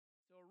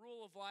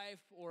rule of life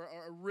or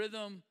a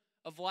rhythm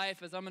of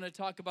life, as I'm going to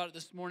talk about it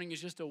this morning,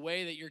 is just a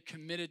way that you're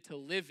committed to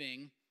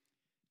living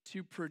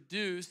to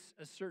produce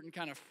a certain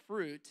kind of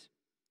fruit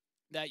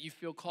that you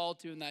feel called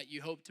to and that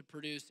you hope to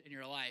produce in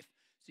your life.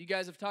 So you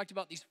guys have talked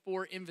about these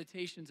 4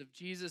 invitations of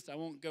Jesus. I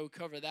won't go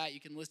cover that. You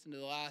can listen to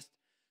the last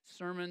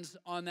sermons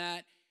on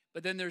that.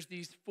 But then there's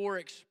these 4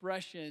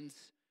 expressions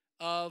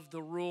of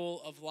the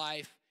rule of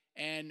life.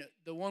 And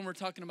the one we're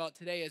talking about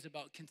today is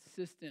about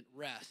consistent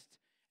rest.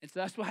 And so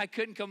that's why I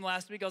couldn't come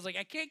last week. I was like,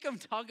 I can't come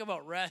talk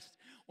about rest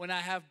when I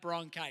have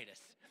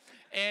bronchitis.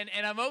 And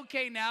I'm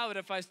okay now, but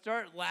if I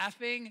start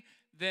laughing,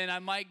 then I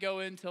might go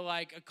into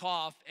like a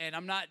cough, and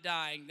I'm not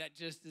dying. That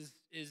just is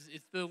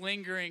it's the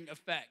lingering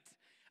effect.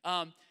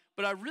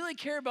 But I really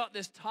care about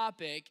this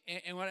topic,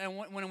 and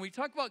when we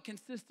talk about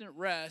consistent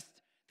rest,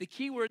 the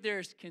key word there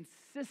is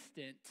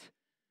consistent,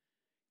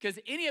 because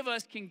any of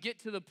us can get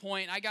to the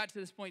point, I got to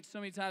this point so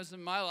many times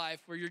in my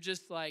life where you're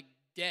just like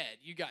dead.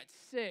 You got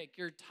sick,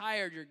 you're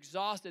tired, you're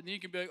exhausted, and then you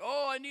can be like,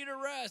 oh, I need a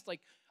rest. Like,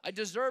 I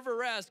deserve a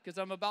rest because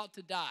I'm about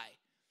to die.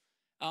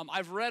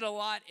 I've read a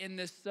lot in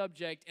this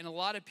subject, and a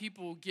lot of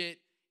people get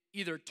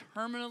either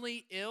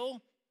terminally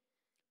ill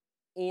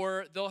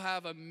or they'll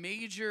have a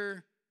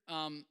major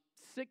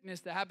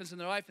sickness that happens in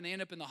their life and they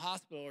end up in the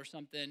hospital or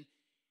something.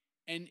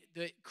 And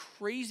the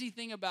crazy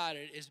thing about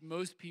it is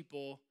most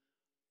people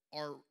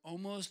are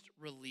almost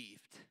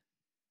relieved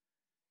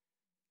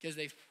because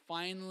they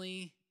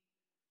finally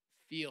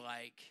feel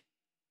like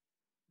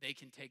they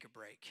can take a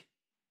break.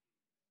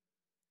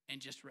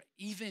 And just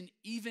even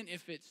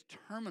if it's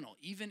terminal,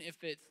 even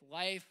if it's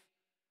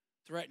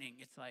life-threatening,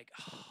 it's like,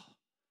 oh,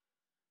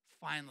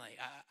 finally,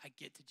 I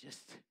get to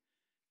just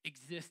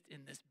exist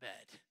in this bed.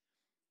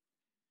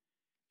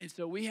 And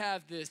so we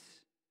have this,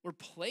 we're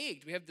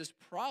plagued. We have this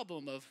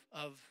problem of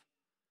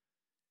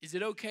is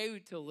it okay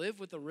to live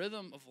with the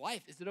rhythm of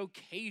life? Is it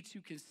okay to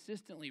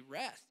consistently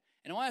rest?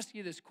 And I'll ask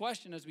you this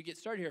question as we get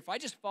started here. If I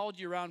just followed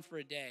you around for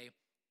a day,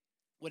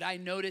 would I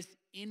notice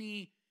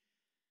any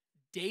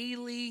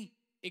daily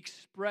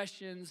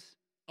expressions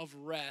of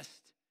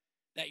rest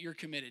that you're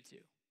committed to?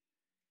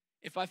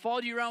 If I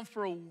followed you around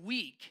for a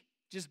week,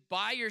 just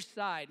by your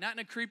side, not in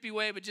a creepy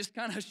way, but just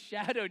kind of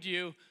shadowed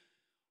you,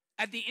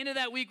 at the end of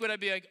that week, would I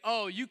be like,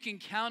 oh, you can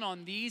count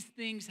on these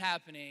things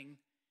happening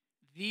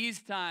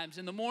these times.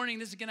 In the morning,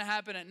 this is going to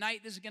happen. At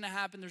night, this is going to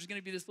happen. There's going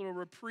to be this little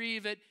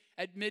reprieve at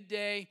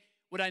midday.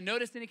 Would I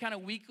notice any kind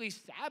of weekly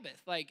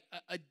Sabbath, like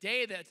a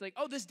day that's like,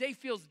 oh, this day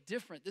feels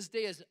different. This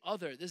day is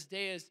other. This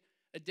day is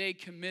a day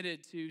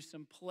committed to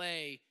some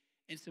play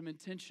and some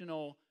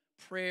intentional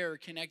prayer,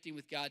 connecting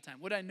with God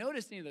time? Would I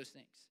notice any of those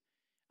things?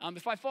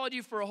 If I followed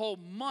you for a whole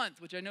month,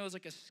 which I know is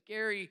like a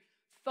scary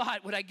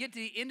thought, would I get to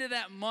the end of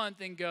that month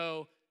and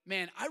go,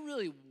 man, I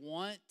really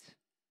want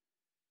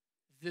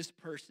this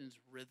person's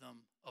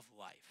rhythm of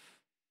life?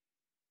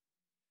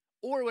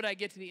 Or would I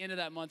get to the end of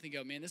that month and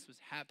go, man, this was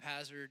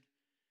haphazard.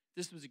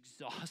 This was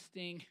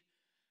exhausting.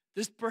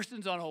 This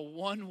person's on a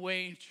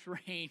one-way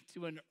train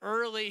to an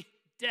early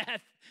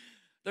death.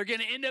 They're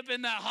going to end up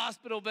in that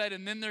hospital bed,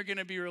 and then they're going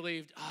to be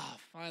relieved. Oh,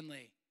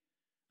 finally,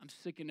 I'm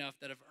sick enough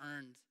that I've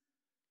earned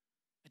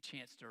a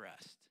chance to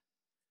rest.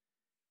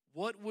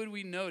 What would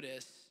we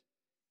notice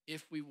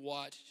if we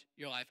watched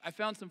your life? I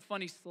found some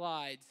funny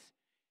slides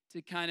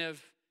to kind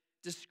of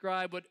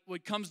describe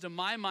what comes to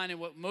my mind and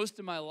what most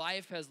of my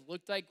life has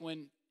looked like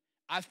when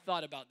I've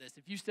thought about this.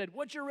 If you said,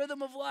 what's your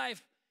rhythm of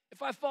life?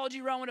 If I followed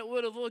you around, what it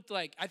would have looked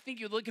like, I think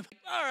you'd look at me,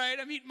 all right,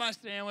 I'm eating my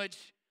sandwich.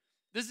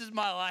 This is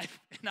my life,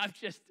 and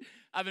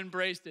I've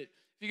embraced it.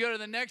 If you go to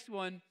the next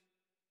one,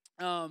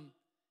 when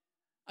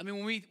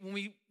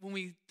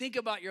we think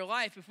about your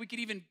life, if we could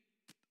even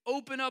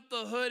open up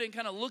the hood and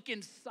kind of look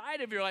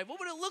inside of your life, what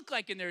would it look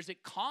like in there? Is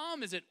it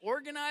calm? Is it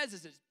organized?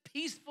 Is it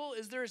peaceful?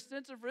 Is there a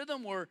sense of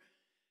rhythm, or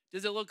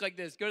does it look like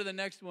this? Go to the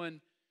next one.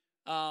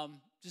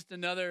 Just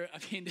another, I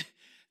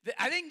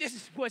think this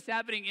is what's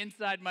happening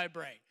inside my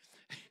brain.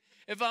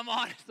 If I'm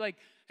honest, like,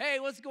 hey,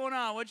 what's going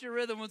on? What's your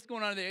rhythm? What's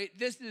going on there?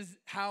 This is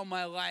how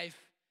my life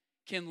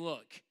can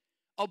look.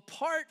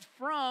 Apart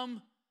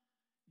from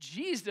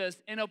Jesus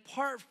and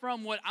apart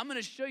from what I'm going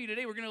to show you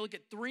today, we're going to look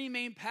at 3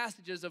 main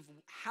passages of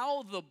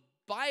how the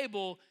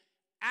Bible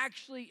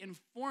actually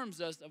informs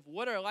us of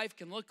what our life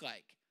can look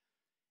like.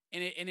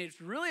 And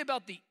it's really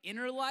about the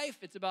inner life.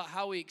 It's about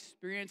how we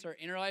experience our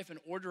inner life and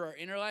order our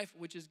inner life,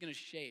 which is going to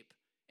shape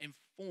and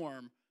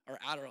form our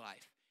outer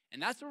life.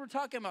 And that's what we're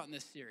talking about in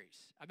this series.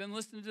 I've been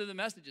listening to the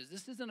messages.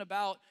 This isn't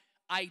about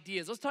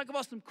ideas. Let's talk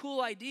about some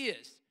cool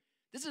ideas.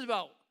 This is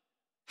about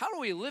how do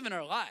we live in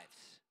our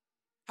lives?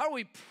 How are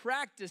we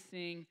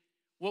practicing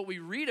what we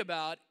read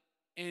about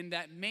in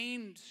that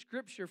main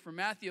scripture from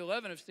Matthew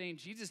 11 of saying,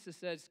 Jesus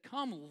says,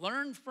 come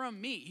learn from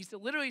me. He's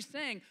literally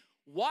saying,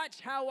 watch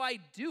how I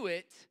do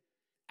it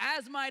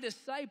as my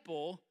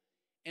disciple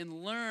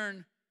and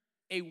learn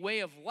a way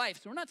of life.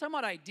 So we're not talking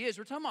about ideas.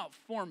 We're talking about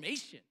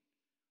formation.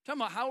 We're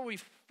talking about how are we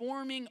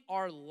forming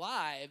our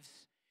lives.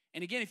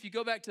 And again, if you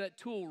go back to that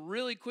tool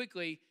really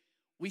quickly,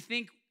 we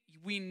think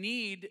we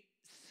need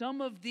some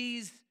of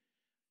these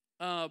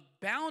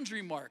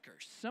boundary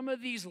markers, some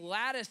of these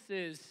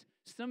lattices,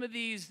 some of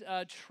these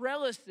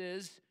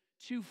trellises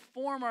to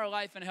form our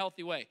life in a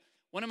healthy way.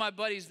 One of my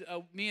buddies,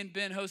 me and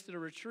Ben hosted a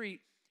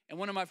retreat, and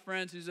one of my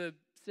friends who's a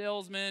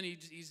salesman,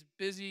 he's a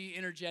busy,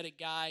 energetic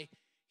guy,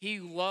 he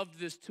loved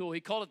this tool. He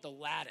called it the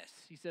lattice.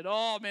 He said,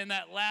 oh man,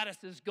 that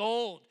lattice is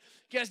gold.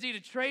 You guys need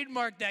to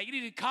trademark that. You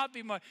need to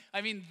copy mark.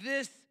 I mean,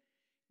 this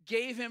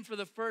gave him for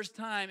the first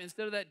time,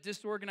 instead of that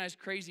disorganized,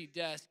 crazy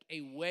desk,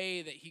 a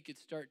way that he could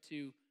start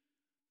to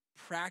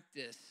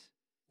practice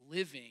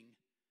living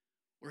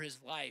where his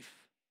life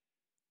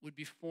would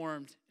be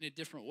formed in a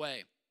different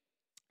way.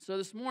 So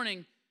this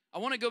morning, I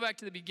want to go back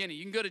to the beginning.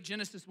 You can go to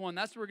Genesis 1.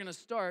 That's where we're going to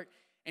start.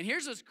 And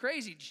here's what's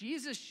crazy.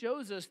 Jesus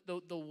shows us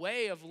the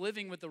way of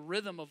living with the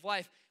rhythm of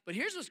life. But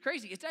here's what's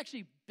crazy. It's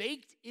actually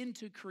baked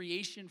into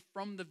creation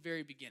from the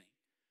very beginning.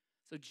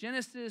 So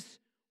Genesis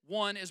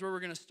 1 is where we're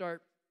going to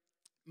start.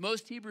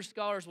 Most Hebrew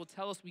scholars will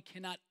tell us we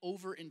cannot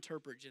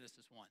overinterpret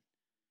Genesis 1.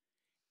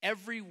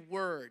 Every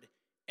word,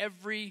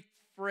 every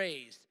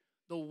phrase,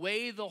 the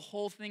way the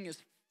whole thing is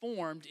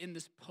formed in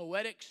this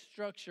poetic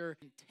structure,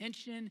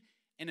 intention,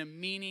 and a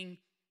meaning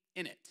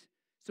in it.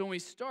 So when we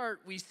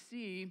start, we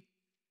see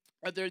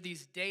there are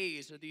these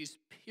days or these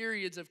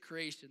periods of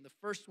creation. The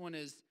first one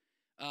is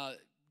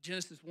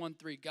Genesis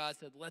 1:3. God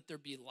said, let there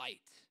be light,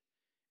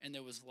 and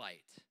there was light.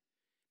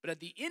 But at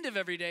the end of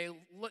every day,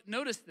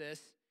 notice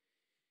this,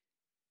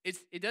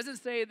 it doesn't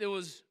say there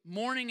was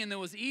morning and there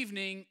was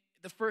evening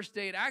the first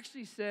day. It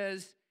actually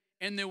says,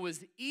 and there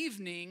was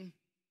evening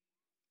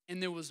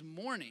and there was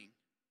morning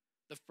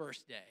the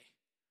first day.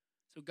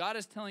 So God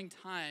is telling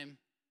time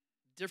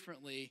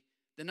differently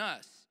than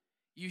us.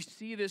 You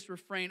see this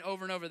refrain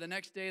over and over. The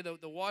next day, the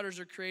waters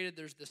are created.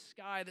 There's the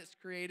sky that's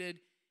created.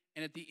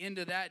 And at the end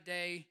of that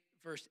day,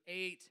 verse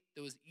 8,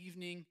 there was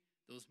evening,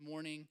 there was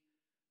morning.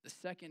 The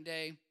second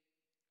day,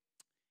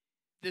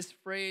 this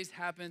phrase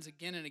happens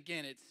again and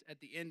again. It's at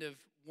the end of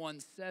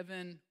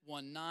 1:7,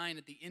 1:9.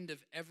 At the end of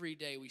every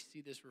day, we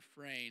see this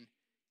refrain,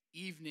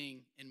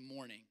 evening and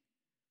morning,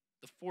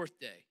 the fourth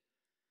day.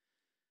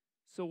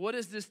 So what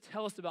does this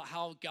tell us about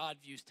how God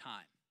views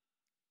time?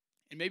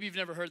 And maybe you've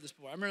never heard this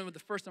before. I remember the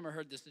first time I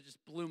heard this, it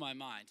just blew my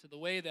mind. So the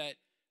way that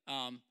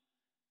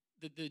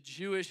the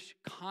Jewish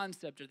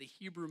concept or the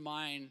Hebrew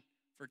mind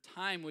for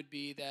time would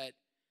be that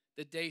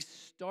the day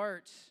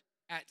starts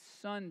at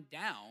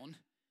sundown.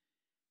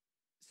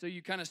 So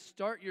you kind of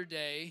start your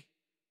day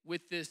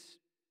with this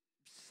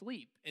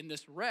sleep and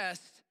this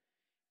rest,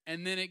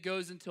 and then it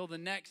goes until the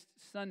next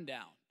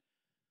sundown.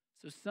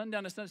 So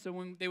sundown to sundown. So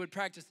when they would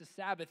practice the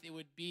Sabbath, it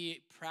would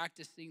be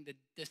practicing,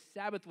 the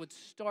Sabbath would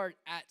start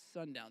at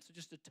sundown. So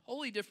just a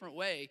totally different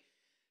way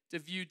to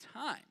view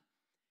time.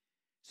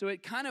 So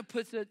it kind of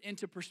puts it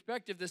into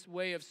perspective, this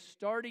way of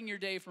starting your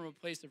day from a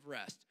place of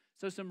rest.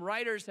 So some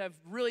writers have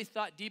really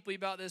thought deeply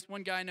about this.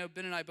 One guy I know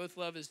Ben and I both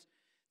love is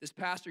this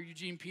pastor,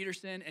 Eugene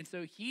Peterson. And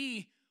so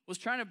he was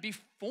trying to be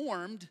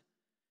formed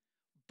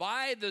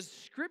by the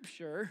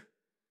scripture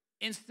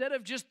instead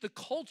of just the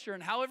culture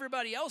and how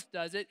everybody else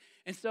does it.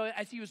 And so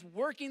as he was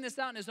working this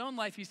out in his own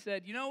life, he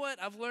said, you know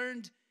what? I've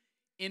learned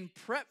in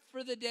prep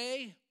for the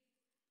day,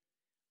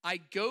 I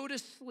go to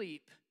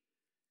sleep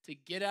to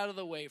get out of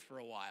the way for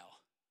a while.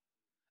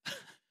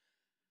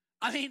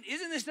 I mean,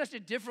 isn't this such a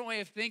different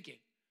way of thinking?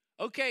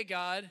 Okay,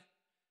 God,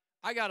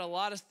 I got a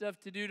lot of stuff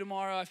to do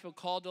tomorrow. I feel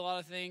called to a lot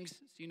of things.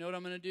 So you know what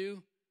I'm going to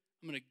do?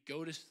 I'm going to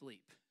go to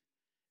sleep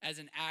as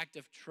an act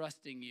of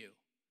trusting you.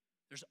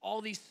 There's all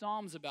these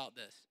Psalms about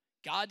this.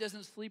 God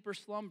doesn't sleep or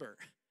slumber.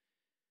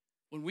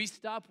 When we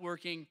stop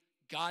working,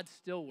 God's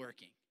still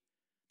working.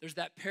 There's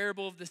that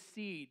parable of the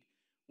seed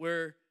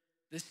where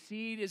the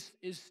seed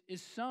is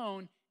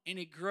sown and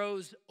it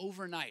grows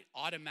overnight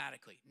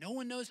automatically. No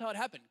one knows how it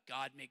happened.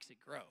 God makes it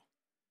grow.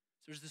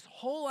 So there's this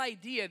whole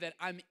idea that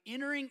I'm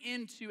entering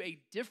into a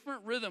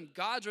different rhythm,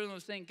 God's rhythm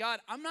of saying, God,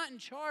 I'm not in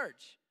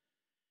charge.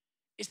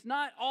 It's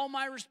not all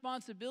my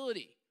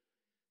responsibility.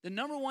 The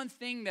number one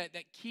thing that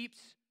keeps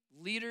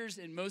leaders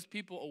and most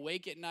people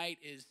awake at night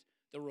is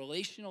the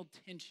relational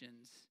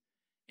tensions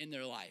in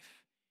their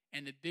life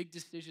and the big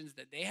decisions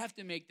that they have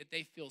to make that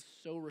they feel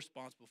so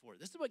responsible for.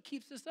 This is what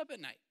keeps us up at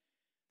night.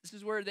 This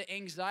is where the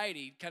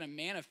anxiety kind of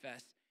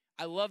manifests.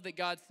 I love that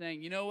God's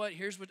saying, you know what?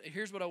 Here's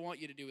what I want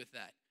you to do with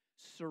that.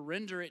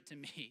 Surrender it to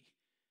me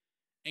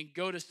and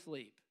go to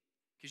sleep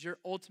because you're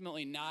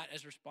ultimately not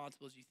as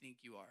responsible as you think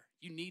you are.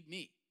 You need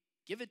me.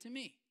 Give it to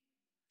me.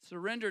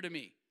 Surrender to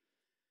me.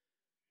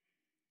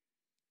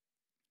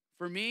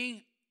 For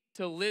me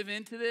to live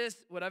into this,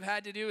 what I've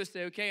had to do is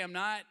say, okay, I'm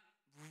not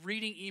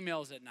reading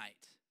emails at night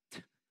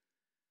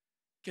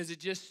because it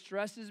just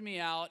stresses me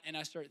out and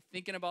I start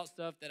thinking about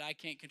stuff that I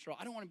can't control.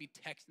 I don't want to be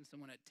texting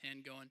someone at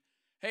 10 going,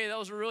 hey, that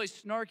was a really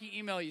snarky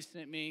email you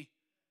sent me.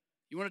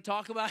 You want to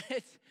talk about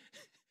it?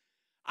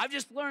 I've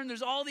just learned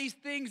there's all these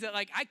things that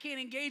I can't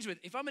engage with.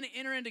 If I'm going to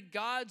enter into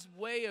God's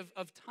way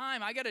of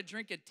time, I got to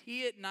drink a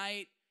tea at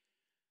night.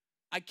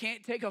 I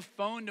can't take a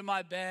phone to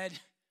my bed.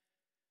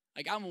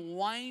 I'm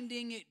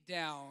winding it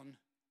down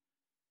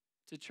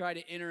to try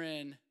to enter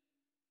in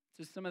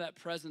to some of that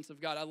presence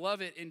of God. I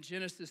love it in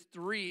Genesis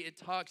 3. It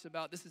talks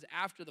about, this is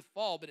after the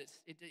fall, but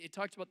it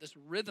talks about this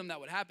rhythm that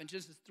would happen.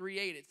 Genesis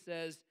 3:8, it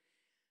says,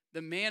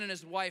 the man and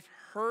his wife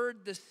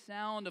heard the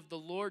sound of the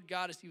Lord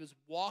God as he was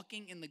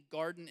walking in the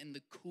garden in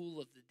the cool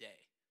of the day.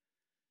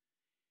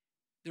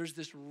 There's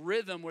this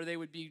rhythm where they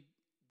would be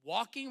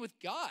walking with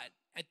God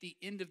at the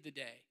end of the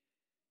day.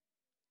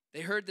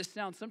 They heard the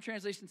sound. Some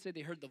translations say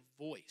they heard the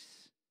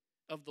voice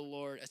of the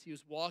Lord as he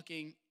was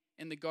walking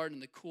in the garden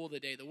in the cool of the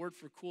day. The word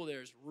for cool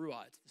there is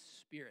ruah. It's the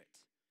Spirit.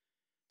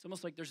 It's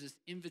almost like there's this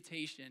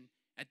invitation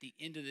at the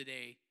end of the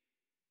day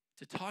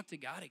to talk to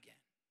God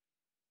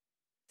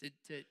again,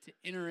 to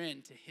enter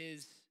into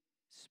his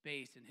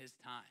space and his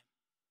time.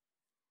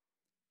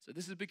 So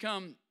this has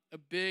become a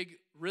big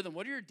rhythm.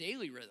 What are your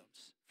daily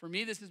rhythms? For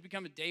me, this has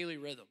become a daily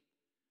rhythm.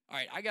 All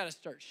right, I got to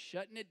start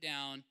shutting it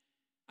down.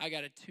 I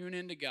got to tune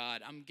into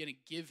God. I'm going to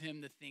give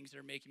him the things that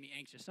are making me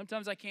anxious.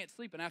 Sometimes I can't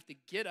sleep, and I have to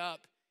get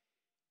up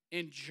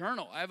and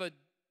journal. I have a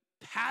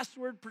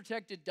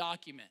password-protected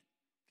document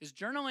because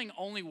journaling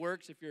only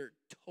works if you're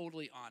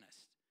totally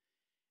honest.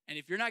 And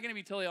if you're not going to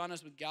be totally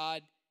honest with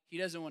God, he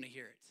doesn't want to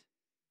hear it.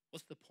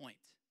 What's the point?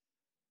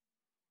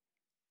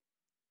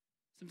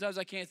 Sometimes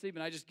I can't sleep,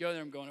 and I just go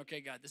there. I'm going,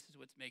 okay, God, this is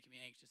what's making me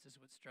anxious. This is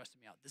what's stressing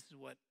me out. This is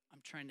what I'm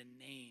trying to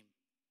name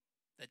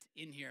that's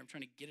in here. I'm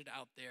trying to get it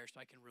out there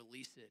so I can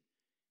release it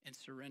and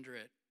surrender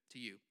it to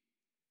you.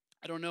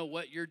 I don't know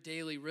what your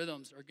daily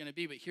rhythms are going to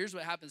be, but here's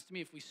what happens to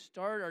me. If we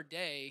start our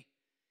day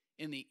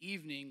in the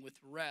evening with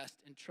rest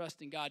and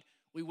trust in God,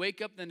 we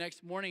wake up the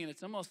next morning, and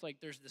it's almost like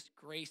there's this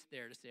grace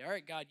there to say, all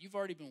right, God, you've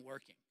already been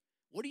working.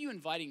 What are you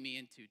inviting me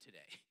into today?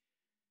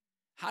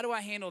 How do I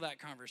handle that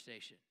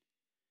conversation?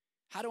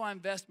 How do I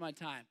invest my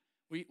time?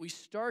 We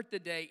start the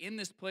day in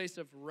this place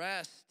of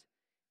rest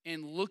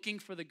and looking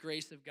for the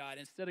grace of God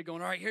instead of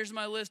going, all right, here's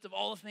my list of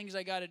all the things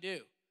I got to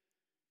do.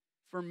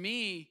 For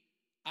me,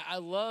 I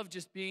love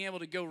just being able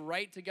to go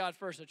right to God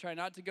first. I try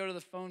not to go to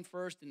the phone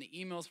first and the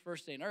emails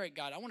first, saying, all right,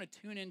 God, I want to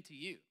tune into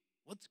you.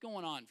 What's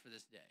going on for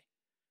this day?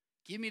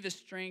 Give me the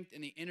strength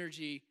and the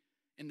energy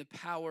and the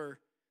power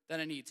that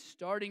I need.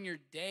 Starting your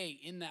day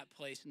in that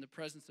place in the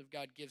presence of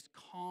God gives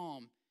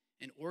calm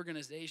and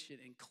organization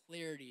and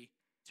clarity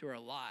to our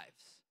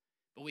lives.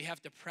 But we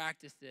have to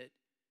practice it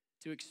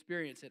to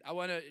experience it. I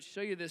want to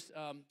show you this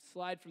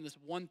slide from this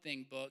One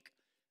Thing book.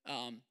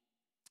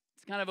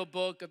 It's kind of a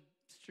book, a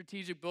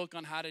strategic book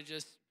on how to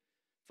just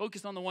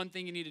focus on the one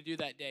thing you need to do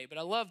that day. But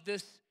I love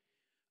this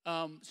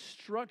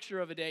structure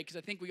of a day because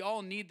I think we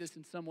all need this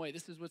in some way.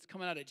 This is what's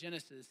coming out of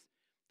Genesis.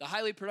 The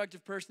highly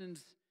productive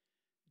person's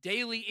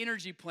daily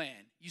energy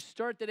plan. You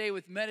start the day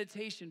with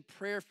meditation,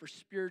 prayer for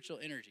spiritual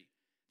energy.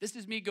 This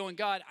is me going,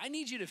 God, I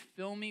need you to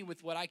fill me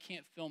with what I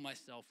can't fill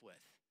myself with.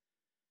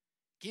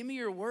 Give me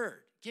your word.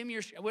 Give me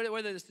your,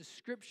 whether it's the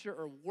scripture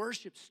or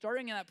worship,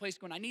 starting in that place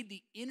going, I need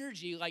the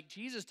energy like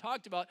Jesus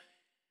talked about.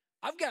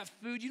 I've got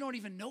food you don't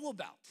even know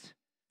about.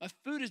 My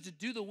food is to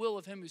do the will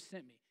of him who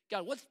sent me.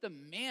 God, what's the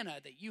manna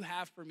that you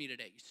have for me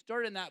today? You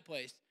start in that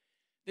place.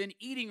 Then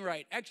eating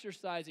right,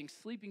 exercising,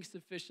 sleeping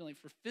sufficiently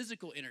for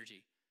physical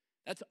energy.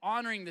 That's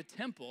honoring the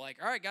temple. Like,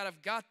 all right, God,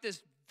 I've got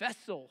this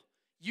vessel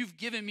you've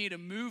given me to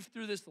move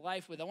through this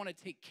life with. I want to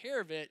take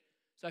care of it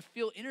so I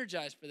feel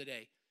energized for the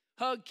day.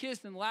 Hug,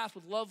 kiss, and laugh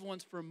with loved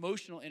ones for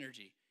emotional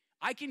energy.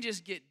 I can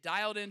just get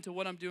dialed into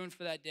what I'm doing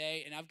for that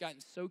day, and I've gotten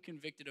so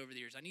convicted over the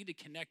years. I need to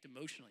connect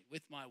emotionally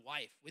with my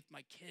wife, with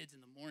my kids in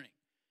the morning.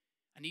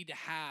 I need to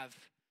have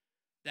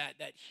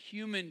that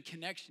human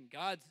connection.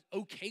 God's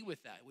okay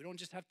with that. We don't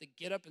just have to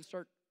get up and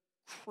start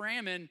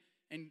cramming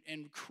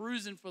and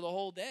cruising for the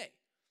whole day.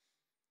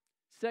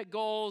 Set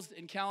goals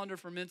and calendar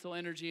for mental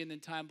energy, and then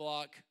time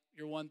block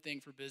your one thing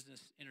for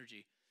business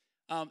energy.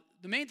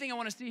 The main thing I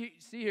want to see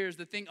here is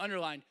the thing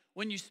underlined.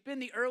 When you spend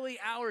the early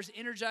hours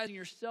energizing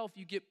yourself,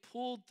 you get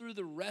pulled through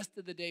the rest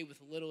of the day with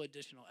little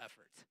additional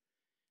effort.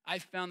 I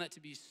found that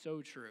to be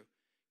so true.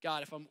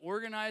 God, if I'm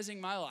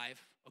organizing my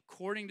life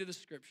according to the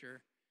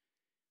scripture,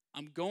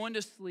 I'm going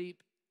to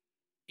sleep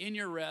in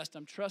your rest.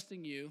 I'm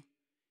trusting you.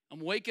 I'm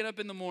waking up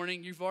in the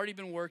morning. You've already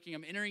been working.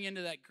 I'm entering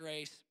into that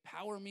grace.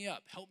 Power me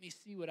up. Help me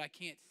see what I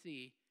can't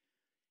see.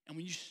 And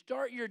when you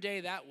start your day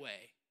that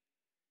way,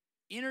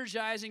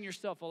 energizing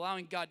yourself,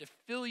 allowing God to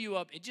fill you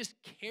up, it just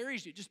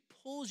carries you. It just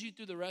pulls you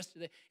through the rest of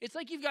the day. It's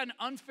like you've got an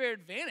unfair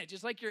advantage.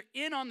 It's like you're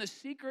in on the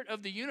secret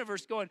of the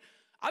universe going,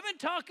 I've been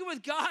talking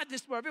with God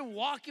this morning. I've been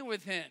walking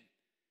with him.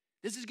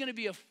 This is going to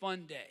be a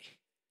fun day.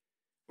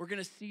 We're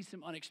going to see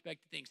some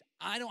unexpected things.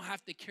 I don't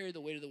have to carry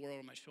the weight of the world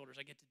on my shoulders.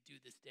 I get to do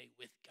this day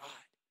with God.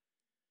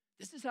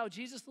 This is how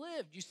Jesus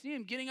lived. You see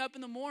him getting up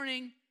in the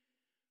morning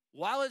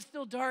while it's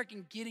still dark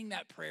and getting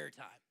that prayer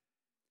time.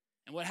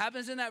 And what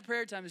happens in that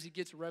prayer time is he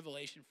gets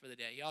revelation for the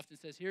day. He often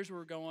says, here's where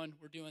we're going.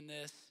 We're doing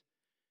this.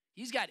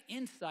 He's got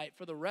insight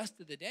for the rest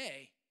of the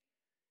day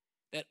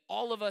that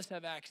all of us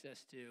have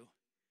access to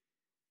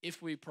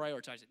if we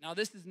prioritize it. Now,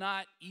 this is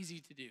not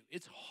easy to do.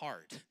 It's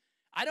hard.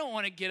 I don't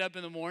want to get up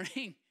in the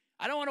morning.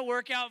 I don't want to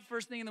work out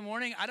first thing in the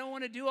morning. I don't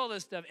want to do all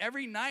this stuff.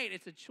 Every night,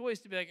 it's a choice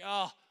to be like,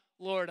 oh,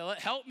 Lord,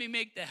 help me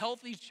make the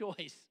healthy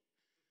choice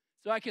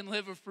so I can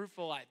live a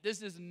fruitful life.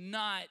 This is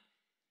not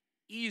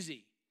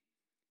easy.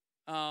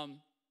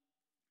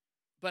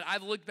 But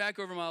I've looked back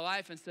over my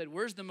life and said,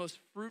 where's the most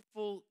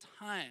fruitful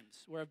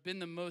times where I've been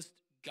the most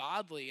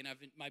godly and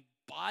my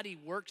body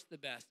works the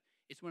best?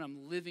 It's when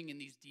I'm living in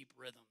these deep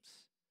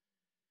rhythms.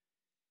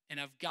 And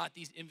I've got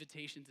these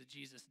invitations of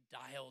Jesus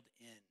dialed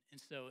in.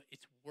 And so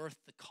it's worth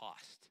the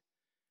cost.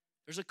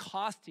 There's a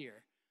cost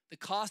here. The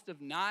cost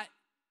of not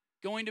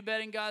going to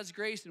bed in God's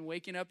grace and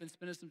waking up and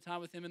spending some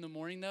time with him in the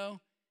morning, though,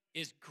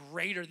 is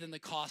greater than the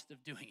cost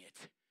of doing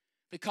it.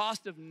 The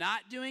cost of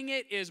not doing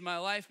it is my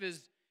life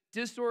is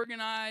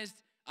disorganized.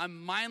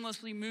 I'm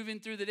mindlessly moving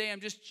through the day.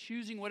 I'm just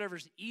choosing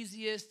whatever's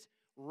easiest.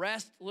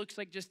 Rest looks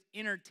like just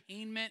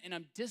entertainment, and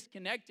I'm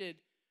disconnected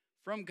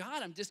from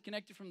God. I'm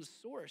disconnected from the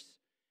source,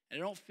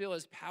 and I don't feel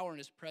his power and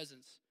his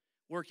presence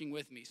working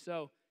with me.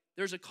 So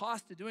there's a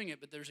cost to doing it,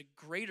 but there's a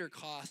greater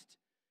cost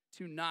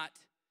to not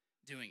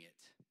doing it.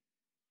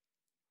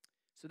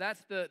 So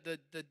that's the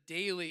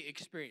daily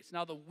experience.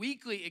 Now the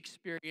weekly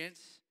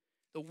experience,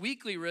 the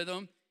weekly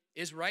rhythm,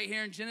 is right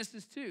here in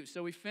Genesis 2.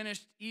 So we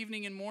finished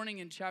evening and morning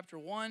in chapter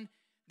 1.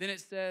 Then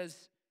it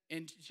says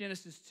in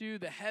Genesis 2,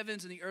 the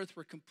heavens and the earth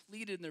were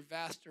completed in their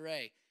vast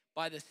array.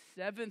 By the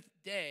seventh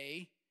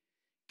day,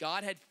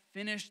 God had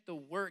finished the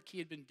work he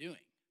had been doing.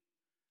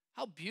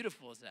 How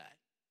beautiful is that?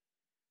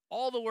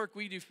 All the work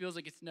we do feels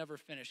like it's never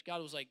finished.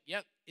 God was like,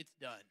 yep, it's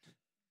done.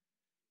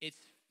 It's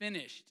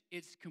finished.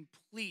 It's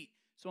complete.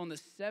 So on the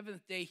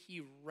seventh day,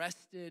 he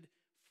rested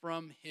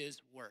from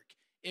his work.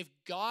 If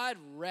God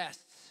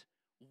rests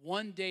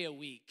one day a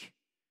week,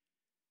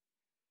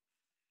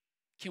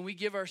 can we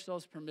give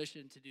ourselves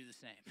permission to do the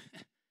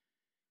same?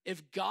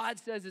 If God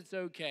says it's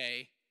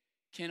okay,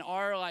 can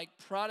our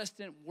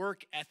Protestant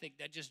work ethic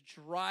that just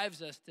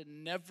drives us to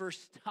never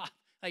stop,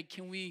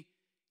 can we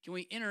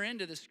enter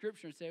into the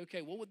scripture and say,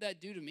 okay, what would that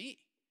do to me?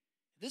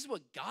 If this is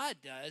what God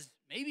does,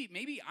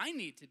 maybe I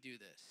need to do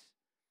this.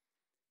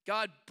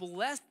 God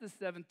blessed the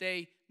seventh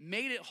day,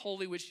 made it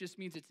holy, which just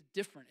means it's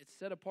different. It's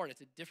set apart.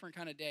 It's a different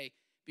kind of day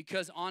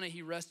because on it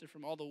he rested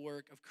from all the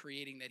work of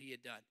creating that he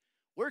had done.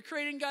 We're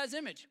creating God's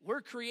image.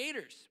 We're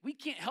creators. We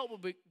can't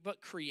help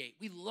but create.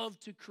 We love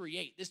to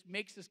create. This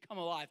makes us come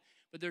alive.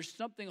 But there's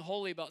something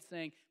holy about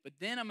saying, but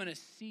then I'm going to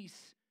cease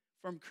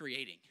from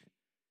creating.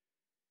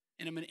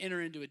 And I'm going to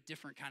enter into a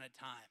different kind of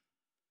time.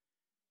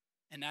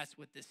 And that's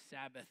what this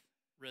Sabbath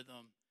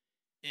rhythm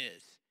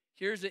is.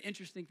 Here's the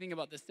interesting thing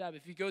about the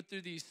Sabbath. If you go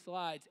through these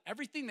slides,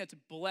 everything that's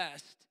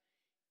blessed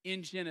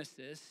in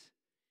Genesis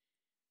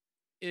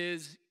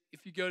is,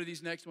 if you go to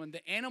these next one,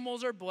 the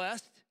animals are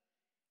blessed,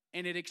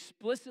 and it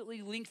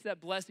explicitly links that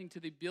blessing to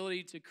the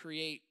ability to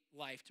create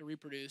life, to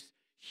reproduce.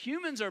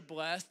 Humans are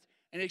blessed,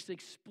 and it's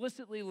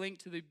explicitly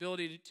linked to the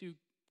ability to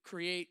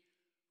create,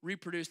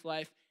 reproduce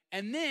life.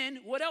 And then,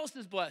 what else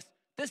is blessed?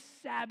 The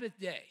Sabbath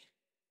day.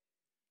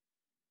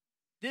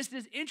 This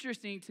is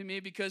interesting to me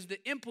because the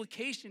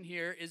implication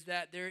here is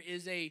that there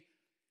is a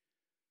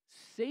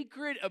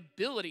sacred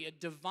ability, a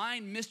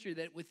divine mystery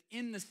that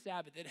within the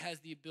Sabbath it has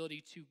the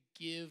ability to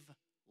give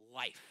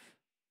life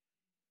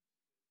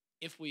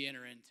if we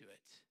enter into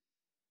it.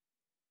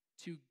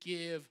 To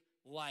give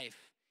life.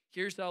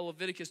 Here's how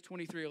Leviticus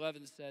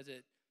 23:11 says it.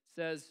 It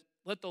says,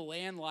 let the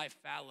land lie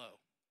fallow.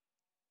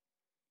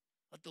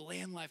 Let the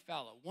land lie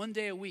fallow. One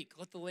day a week,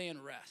 let the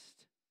land rest.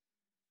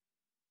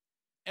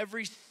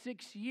 Every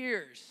 6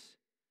 years,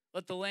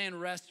 let the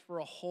land rest for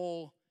a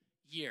whole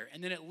year.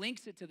 And then it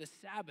links it to the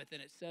Sabbath,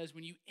 and it says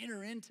when you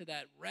enter into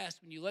that rest,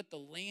 when you let the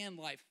land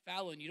lie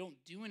fallow and you don't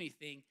do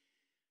anything,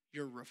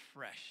 you're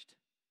refreshed.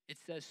 It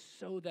says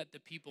so that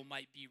the people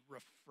might be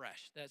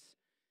refreshed. That's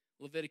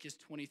Leviticus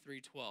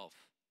 23:12.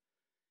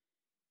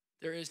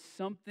 There is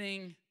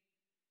something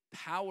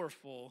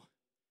powerful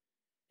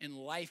and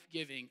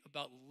life-giving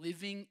about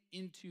living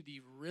into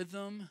the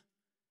rhythm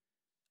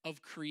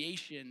of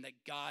creation that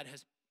God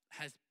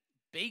has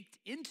baked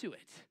into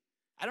it.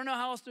 I don't know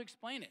how else to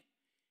explain it.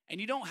 And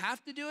you don't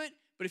have to do it,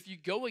 but if you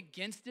go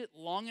against it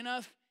long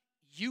enough,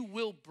 you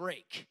will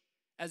break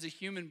as a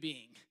human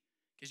being.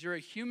 Because you're a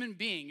human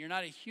being. You're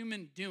not a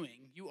human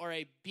doing. You are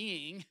a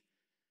being.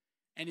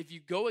 And if you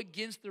go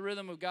against the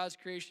rhythm of God's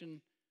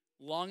creation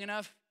long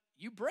enough,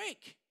 you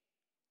break.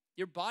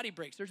 Your body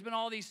breaks. There's been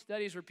all these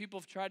studies where people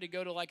have tried to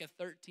go to a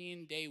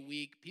 13-day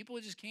week. People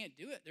just can't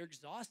do it. They're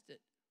exhausted.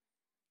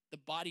 The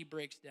body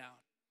breaks down.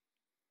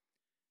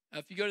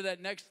 If you go to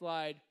that next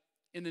slide,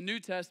 in the New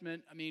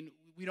Testament,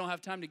 we don't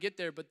have time to get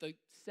there, but the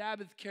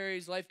Sabbath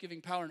carries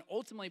life-giving power and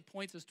ultimately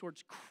points us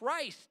towards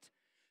Christ.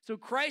 So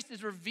Christ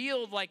is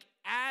revealed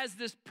as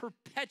this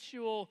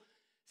perpetual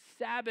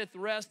Sabbath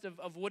rest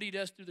of what he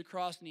does through the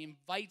cross, and he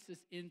invites us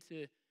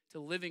into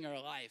living our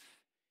life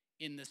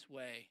in this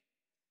way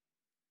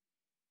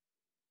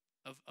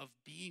of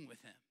being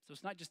with him. So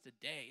it's not just a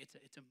day,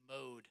 it's a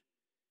mode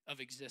of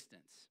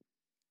existence.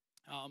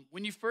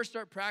 When you first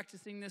start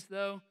practicing this,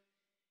 though,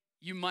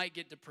 you might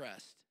get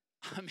depressed.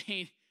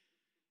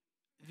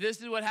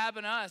 This is what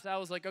happened to us. I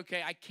was like,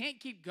 okay, I can't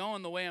keep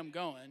going the way I'm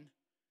going.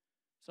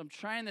 So I'm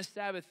trying the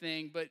Sabbath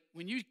thing, but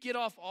when you get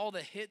off all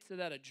the hits of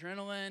that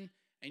adrenaline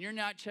and you're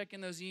not checking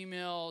those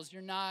emails,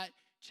 you're not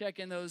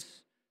checking those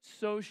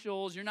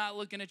socials, you're not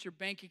looking at your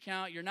bank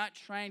account, you're not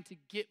trying to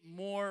get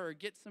more or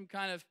get some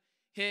kind of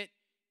hit,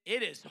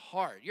 it is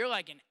hard. You're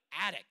like an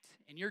addict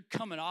and you're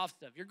coming off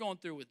stuff. You're going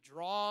through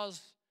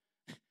withdrawals.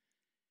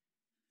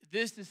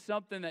 This is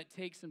something that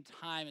takes some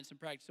time and some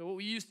practice. So what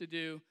we used to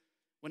do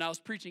when I was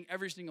preaching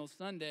every single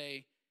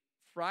Sunday,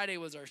 Friday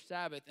was our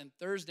Sabbath, and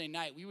Thursday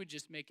night, we would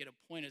just make it a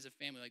point as a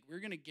family, like, we're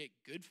going to get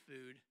good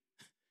food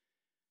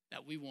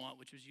that we want,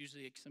 which was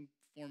usually like some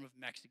form of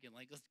Mexican.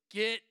 Like, let's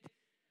get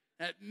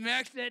that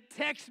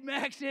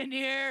Tex-Mex in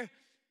here.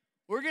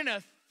 We're going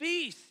to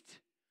feast,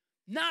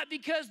 not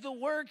because the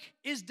work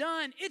is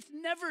done. It's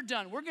never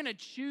done. We're going to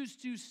choose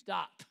to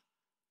stop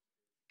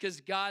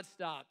because God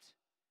stopped,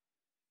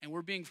 and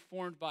we're being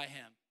formed by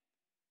him.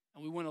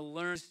 And we want to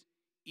learn,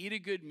 eat a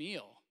good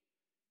meal,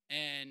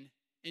 and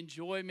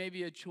enjoy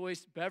maybe a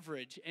choice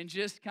beverage, and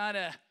just kind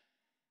of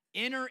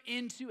enter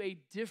into a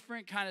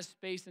different kind of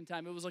space and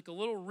time. It was like a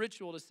little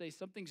ritual to say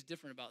something's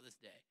different about this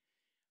day.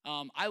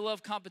 I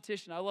love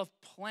competition. I love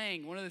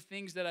playing. One of the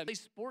things that I play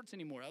sports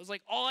anymore. That was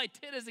like all I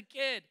did as a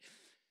kid.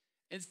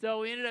 And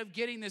so we ended up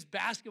getting this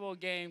basketball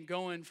game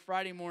going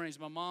Friday mornings.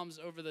 My mom's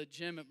over the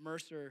gym at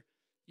Mercer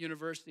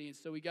University. And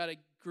so we got a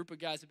group of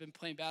guys that have been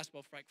playing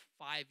basketball for like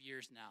 5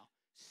 years now.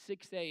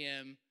 6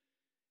 a.m.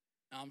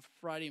 on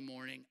Friday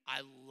morning.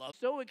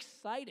 So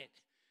excited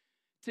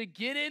to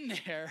get in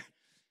there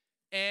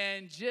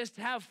and just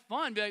have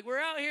fun. Be like, we're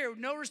out here,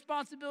 no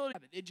responsibility.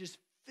 It just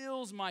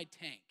fills my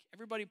tank.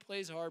 Everybody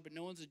plays hard, but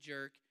no one's a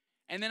jerk.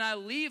 And then I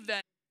leave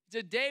that. It's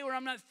a day where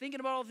I'm not thinking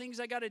about all the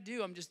things I got to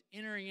do. I'm just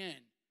entering in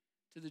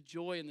to the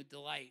joy and the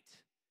delight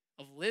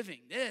of living.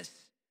 This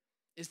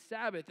is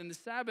Sabbath, and the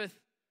Sabbath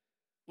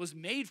was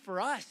made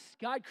for us.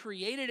 God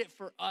created it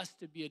for us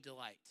to be a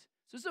delight.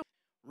 So it's a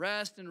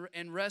rest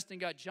and rest in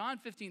God. John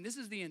 15, this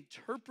is the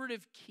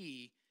interpretive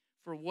key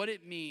for what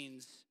it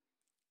means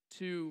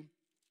to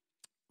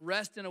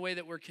rest in a way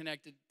that we're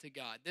connected to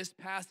God. This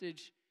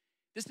passage,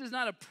 this is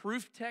not a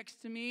proof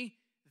text to me.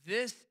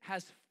 This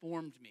has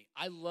formed me.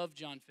 I love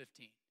John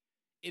 15.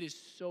 It is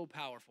so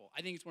powerful.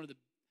 I think it's one of the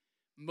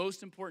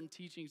most important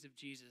teachings of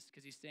Jesus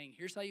because he's saying,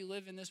 here's how you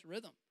live in this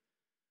rhythm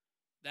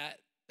that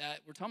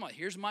we're talking about.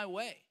 Here's my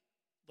way.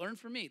 Learn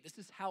from me. This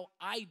is how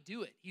I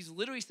do it. He's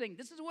literally saying,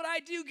 this is what I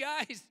do,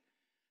 guys.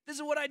 This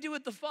is what I do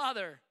with the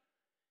Father.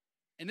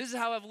 And this is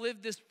how I've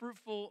lived this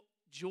fruitful,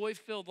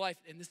 joy-filled life.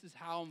 And this is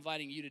how I'm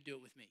inviting you to do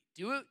it with me.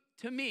 Do it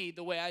to me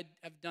the way I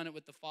have done it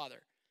with the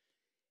Father.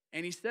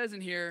 And he says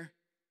in here,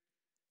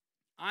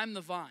 I'm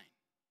the vine.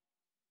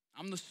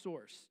 I'm the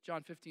source.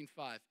 John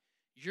 15:5.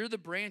 You're the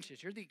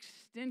branches. You're the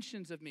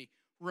extensions of me.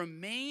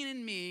 Remain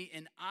in me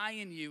and I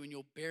in you, and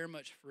you'll bear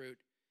much fruit.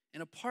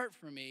 And apart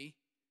from me,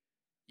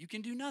 you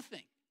can do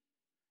nothing.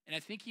 And I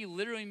think he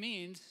literally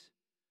means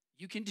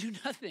you can do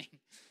nothing.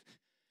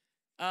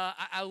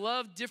 I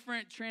love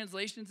different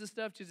translations and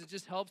stuff because it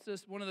just helps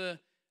us. One of the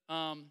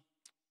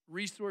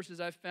resources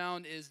I've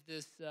found is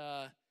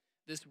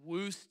this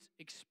Woost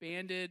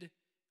expanded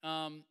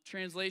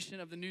translation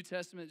of the New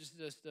Testament,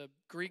 just a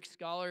Greek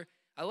scholar.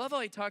 I love how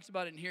he talks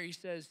about it in here. He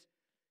says,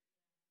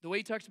 the way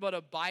he talks about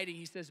abiding,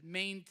 he says,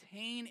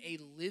 maintain a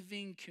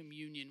living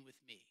communion with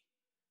me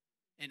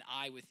and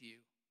I with you.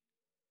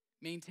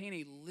 Maintain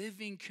a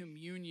living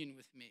communion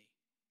with me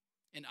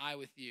and I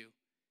with you.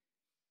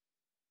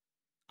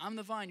 I'm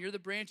the vine, you're the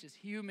branches.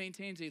 He who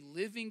maintains a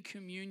living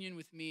communion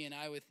with me and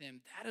I with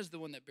him, that is the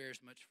one that bears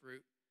much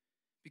fruit.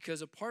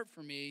 Because apart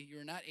from me, you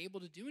are not able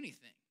to do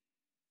anything.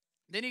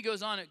 Then he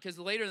goes on, because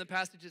later in the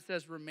passage it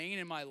says, remain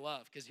in my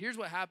love. Because here's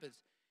what happens.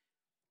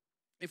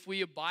 If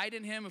we abide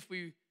in him, if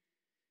we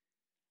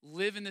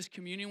live in this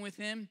communion with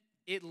him,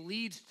 it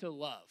leads to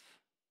love.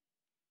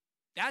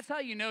 That's how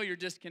you know you're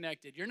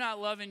disconnected. You're not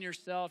loving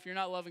yourself. You're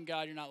not loving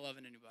God. You're not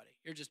loving anybody.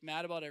 You're just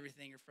mad about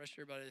everything. You're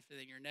frustrated about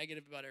everything. You're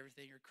negative about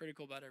everything. You're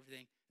critical about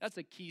everything. That's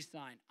a key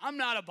sign. I'm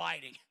not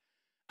abiding.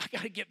 I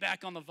got to get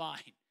back on the vine.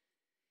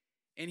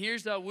 And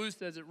here's how Wu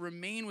says it,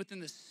 remain within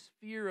the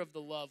sphere of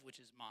the love which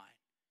is mine.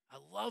 I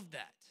love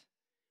that.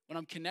 When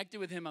I'm connected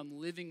with him, I'm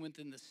living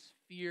within the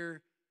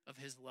sphere of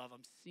his love.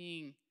 I'm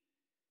seeing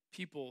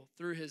people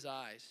through his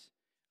eyes.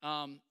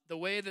 The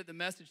way that the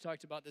Message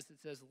talked about this, it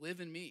says, live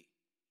in me.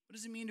 What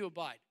does it mean to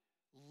abide?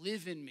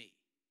 Live in me.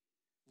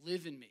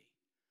 Live in me.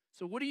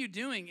 So what are you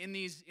doing in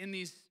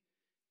these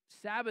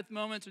Sabbath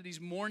moments or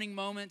these morning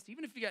moments,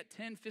 even if you got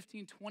 10,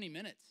 15, 20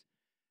 minutes?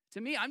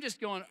 To me, I'm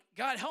just going,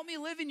 God, help me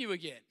live in you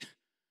again.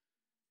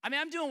 I mean,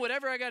 I'm doing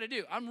whatever I got to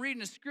do. I'm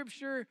reading a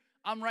scripture.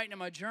 I'm writing in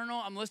my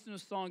journal. I'm listening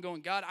to a song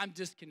going, God, I'm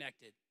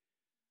disconnected.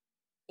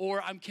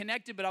 Or I'm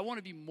connected, but I want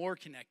to be more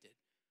connected.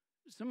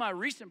 Some of my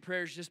recent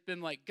prayers just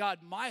been like, God,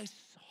 my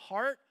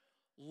heart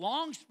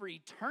longs for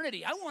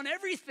eternity. I want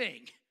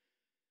everything.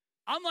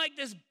 I'm like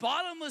this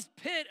bottomless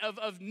pit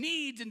of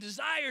needs and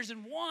desires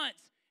and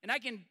wants, and I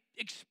can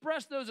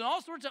express those in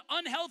all sorts of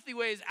unhealthy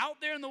ways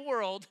out there in the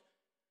world,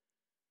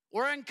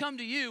 or I can come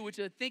to you, which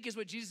I think is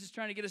what Jesus is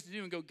trying to get us to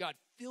do, and go, God,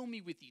 fill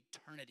me with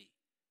eternity.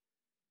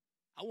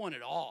 I want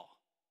it all.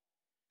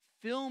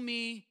 Fill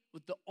me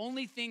with the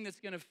only thing that's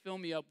going to fill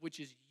me up, which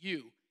is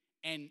you.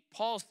 And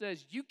Paul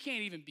says you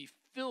can't even be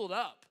filled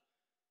up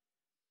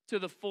to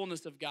the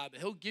fullness of God, but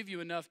he'll give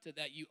you enough to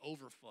that you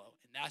overflow,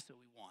 and that's what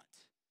we want.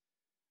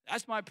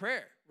 That's my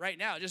prayer right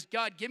now. Just,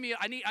 God,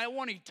 I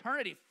want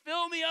eternity.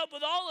 Fill me up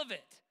with all of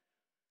it.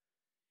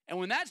 And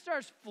when that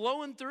starts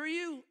flowing through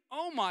you,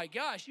 oh my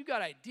gosh, you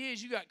got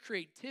ideas, you got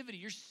creativity,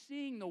 you're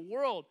seeing the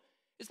world.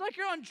 It's like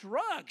you're on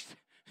drugs,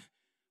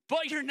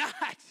 but you're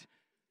not.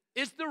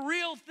 It's the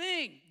real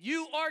thing.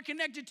 You are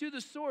connected to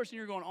the source, and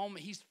you're going, oh,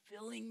 he's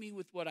filling me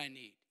with what I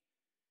need.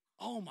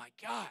 Oh my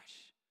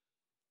gosh.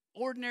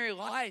 Ordinary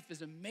life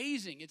is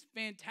amazing. It's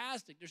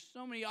fantastic. There's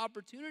so many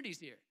opportunities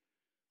here.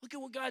 Look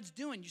at what God's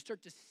doing. You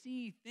start to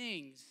see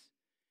things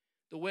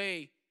the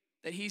way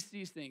that he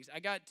sees things. I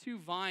got 2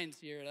 vines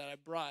here that I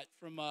brought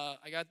from, I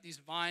got these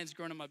vines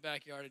growing in my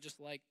backyard. I just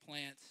like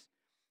plants.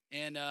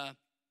 And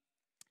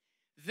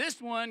this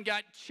one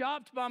got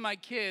chopped by my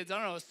kids. I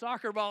don't know, a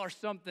soccer ball or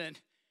something.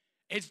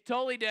 It's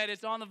totally dead.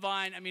 It's on the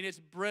vine. I mean, it's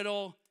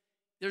brittle.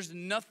 There's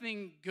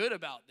nothing good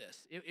about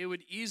this. It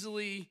would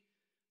easily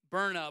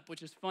burn up,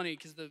 which is funny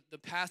because the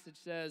passage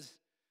says,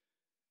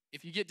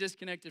 if you get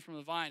disconnected from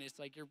the vine, it's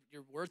like you're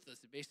worthless.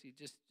 It basically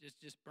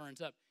just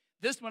burns up.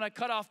 This one I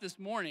cut off this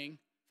morning.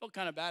 Felt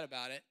kind of bad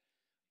about it,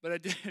 but I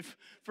did it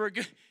for a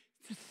good,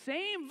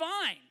 same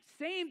vine,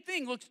 same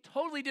thing, looks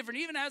totally different.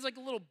 Even has like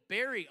a little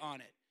berry on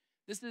it.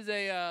 This is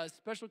a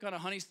special kind of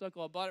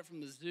honeysuckle. I bought it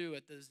from the zoo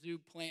at the zoo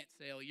plant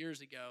sale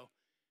years ago,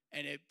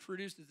 and it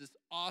produces this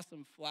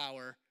awesome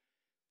flower.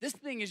 This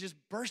thing is just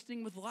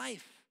bursting with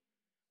life.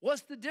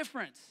 What's the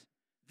difference?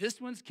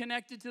 This one's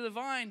connected to the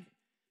vine.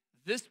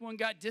 This one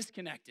got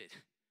disconnected.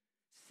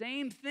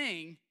 Same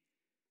thing,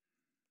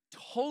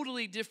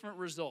 totally different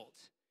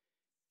results.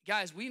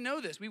 Guys, we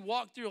know this. We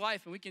walk through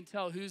life and we can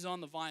tell who's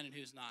on the vine and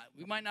who's not.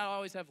 We might not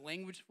always have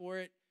language for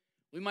it.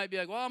 We might be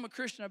like, well, I'm a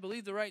Christian. I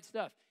believe the right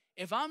stuff.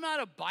 If I'm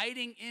not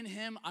abiding in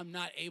him, I'm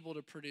not able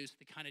to produce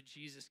the kind of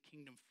Jesus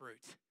kingdom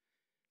fruit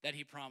that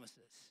he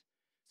promises.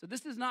 So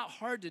this is not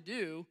hard to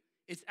do.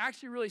 It's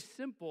actually really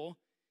simple.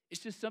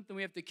 It's just something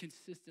we have to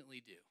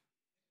consistently do.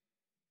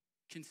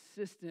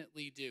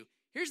 Consistently do.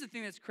 Here's the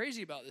thing that's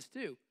crazy about this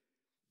too.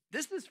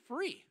 This is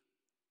free.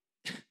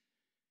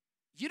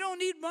 You don't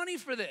need money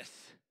for this.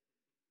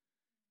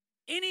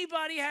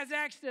 Anybody has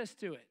access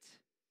to it.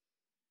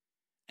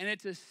 And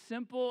it's as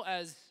simple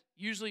as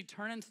usually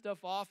turning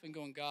stuff off and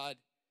going, God,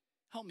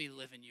 help me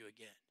live in you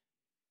again.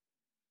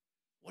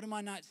 What am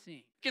I not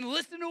seeing? I can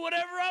listen to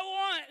whatever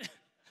I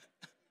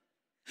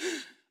want.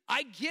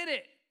 I get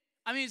it.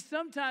 I mean,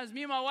 sometimes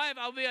me and my wife,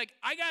 I'll be like,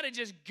 I got to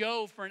just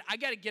go I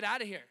got to get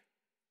out of here.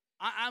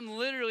 I'm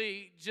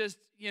literally just,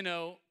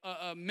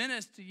 a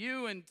menace to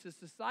you and to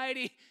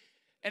society.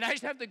 And I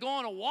just have to go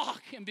on a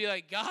walk and be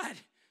like, God,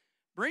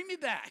 bring me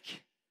back.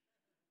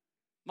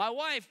 My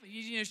wife,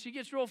 she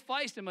gets real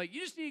feisty. I'm like, you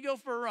just need to go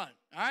for a run,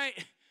 all right?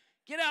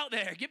 Get out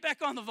there. Get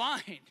back on the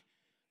vine.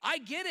 I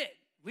get it.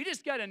 We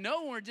just got to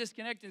know when we're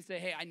disconnected and say,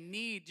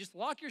 hey, just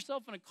lock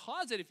yourself in a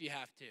closet if you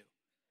have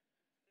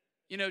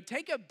to.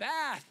 Take a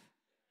bath.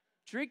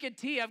 Drink a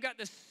tea. I've got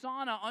this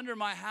sauna under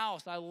my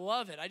house. I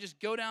love it. I just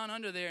go down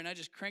under there and I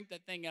just crank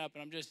that thing up.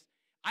 And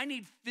I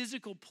need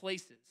physical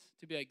places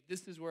to be like,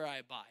 this is where I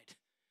abide.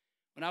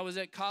 When I was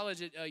at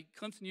college at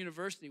Clemson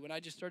University, when I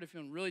just started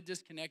feeling really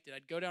disconnected,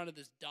 I'd go down to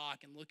this dock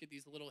and look at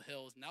these little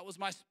hills, and that was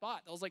my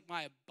spot. That was like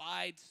my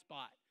abide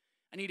spot.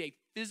 I need a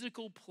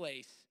physical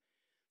place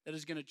that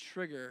is going to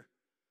trigger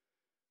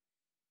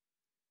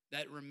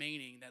that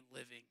remaining, that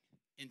living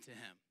into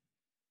him.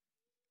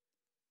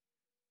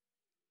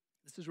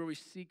 This is where we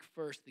seek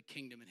first the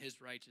kingdom and his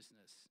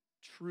righteousness,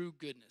 true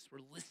goodness. We're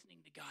listening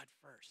to God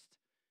first.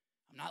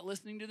 I'm not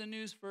listening to the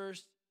news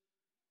first.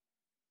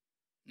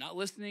 I'm not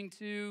listening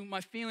to my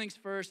feelings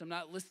first. I'm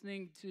not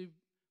listening to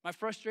my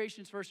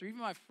frustrations first or even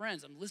my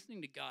friends. I'm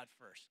listening to God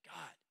first.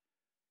 God,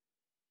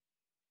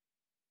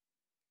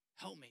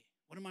 help me.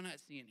 What am I not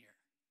seeing here?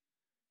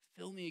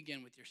 Fill me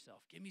again with yourself.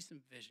 Give me some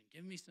vision.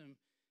 Give me some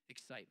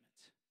excitement.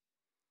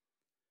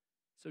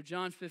 So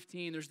John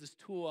 15, there's this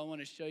tool I want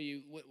to show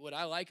you. What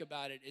I like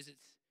about it is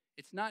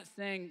it's not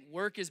saying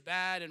work is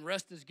bad and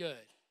rest is good.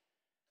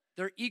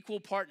 They're equal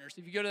partners.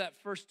 If you go to that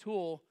first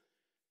tool,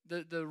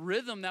 the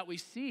rhythm that we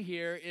see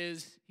here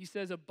is, he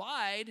says,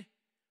 abide,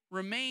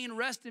 remain,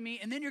 rest in me,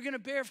 and then you're going to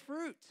bear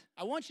fruit.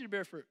 I want you to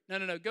bear fruit. No.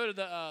 Go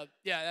to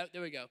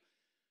there we go.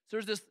 So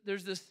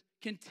there's this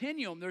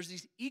continuum. There's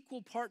these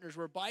equal partners.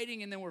 We're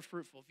abiding and then we're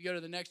fruitful. If you go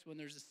to the next one,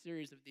 there's a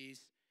series of these.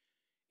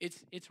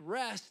 It's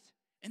rest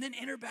and then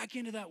enter back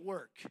into that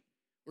work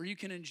where you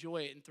can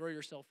enjoy it and throw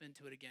yourself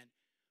into it again.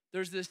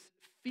 There's this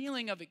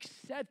feeling of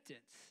acceptance.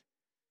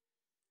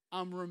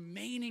 I'm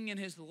remaining in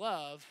his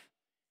love,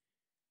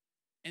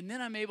 and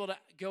then I'm able to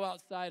go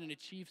outside and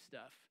achieve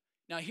stuff.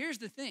 Now, here's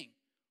the thing.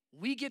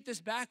 We get this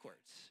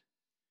backwards,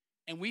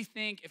 and we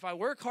think if I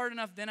work hard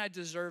enough, then I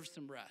deserve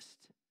some rest.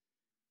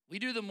 We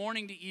do the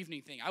morning to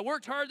evening thing. I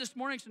worked hard this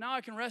morning, so now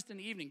I can rest in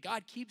the evening.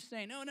 God keeps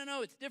saying, no,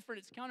 it's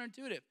different. It's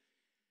counterintuitive.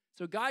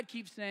 So God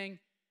keeps saying,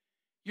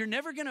 you're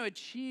never going to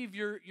achieve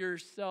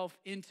yourself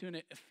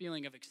into a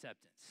feeling of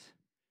acceptance.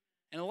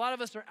 And a lot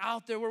of us are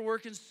out there, we're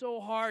working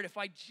so hard. If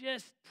I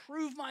just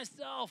prove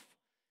myself,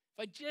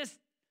 if I just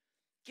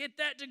get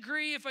that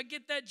degree, if I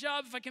get that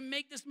job, if I can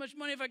make this much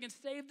money, if I can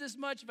save this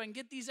much, if I can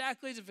get these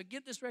accolades, if I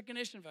get this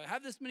recognition, if I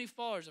have this many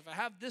followers, if I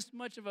have this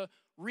much of a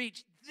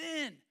reach,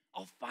 then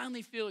I'll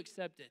finally feel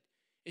accepted.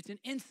 It's an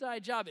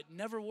inside job. It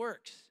never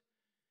works.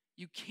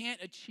 You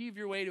can't achieve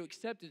your way to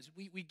acceptance.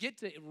 We get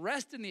to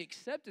rest in the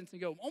acceptance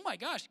and go, oh my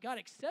gosh, God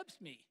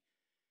accepts me.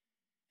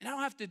 And I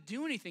don't have to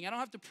do anything. I don't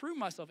have to prove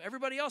myself.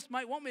 Everybody else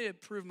might want me to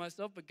prove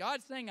myself, but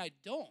God's saying I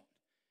don't.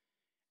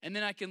 And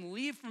then I can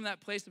leave from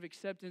that place of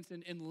acceptance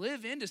and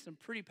live into some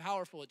pretty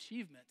powerful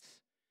achievements.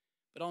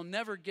 But I'll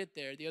never get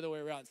there the other way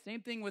around.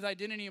 Same thing with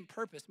identity and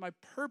purpose. My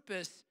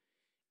purpose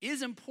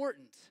is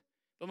important,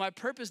 but my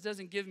purpose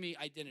doesn't give me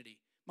identity.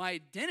 My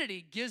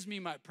identity gives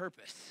me my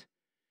purpose.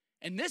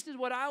 And this is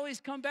what I always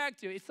come back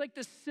to. It's like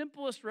the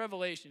simplest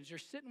revelations. You're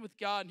sitting with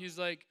God and he's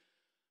like,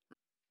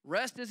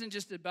 rest isn't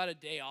just about a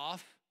day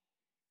off.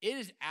 It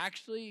is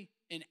actually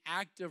an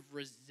act of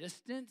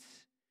resistance,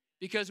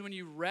 because when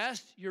you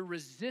rest, you're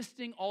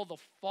resisting all the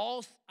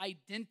false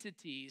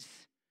identities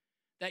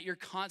that you're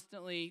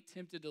constantly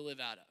tempted to live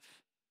out of.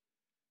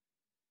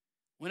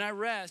 When I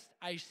rest,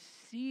 I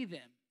see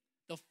them,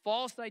 the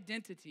false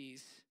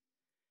identities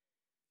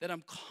that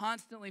I'm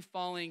constantly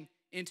falling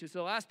into. So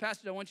the last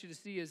passage I want you to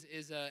see is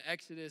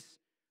Exodus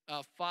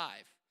 5.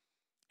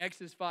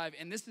 Exodus 5.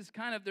 And this is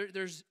kind of,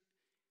 there's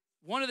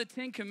one of the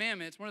 10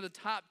 commandments, one of the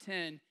top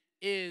 10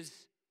 is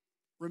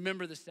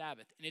remember the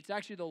Sabbath. And it's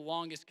actually the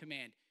longest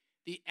command.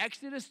 The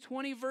Exodus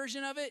 20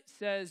 version of it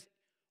says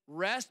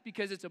rest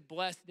because it's a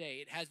blessed day.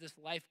 It has this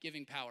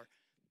life-giving power.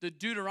 The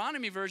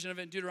Deuteronomy version of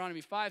it, in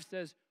Deuteronomy 5,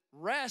 says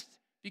rest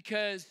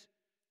because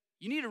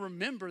you need to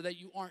remember that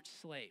you aren't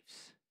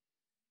slaves.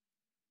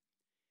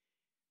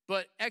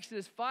 But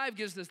Exodus 5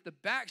 gives us the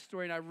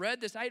backstory, and I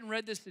hadn't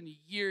read this in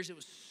years. It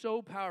was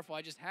so powerful.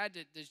 I just had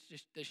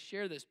to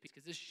share this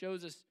because this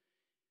shows us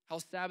how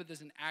Sabbath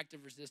is an act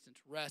of resistance.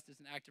 Rest is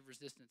an act of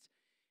resistance.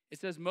 It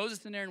says,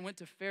 Moses and Aaron went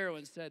to Pharaoh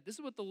and said, this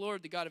is what the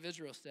Lord, the God of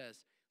Israel, says.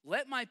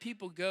 Let my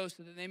people go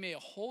so that they may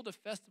hold a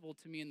festival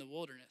to me in the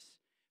wilderness.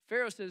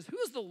 Pharaoh says, who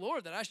is the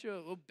Lord that I should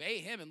obey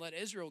him and let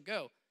Israel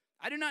go?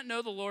 I do not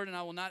know the Lord, and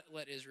I will not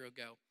let Israel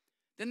go.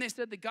 Then they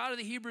said, the God of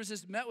the Hebrews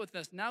has met with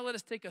us. Now let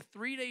us take a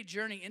 3-day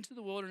journey into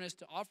the wilderness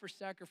to offer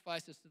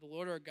sacrifices to the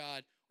Lord our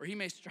God, or he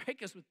may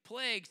strike us with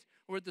plagues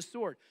or with the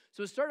sword.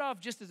 So it started off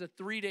just as a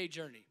 3-day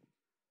journey.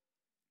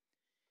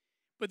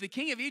 But the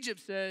king of Egypt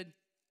said,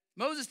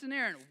 Moses and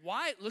Aaron,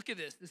 why, look at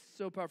this, this is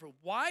so powerful.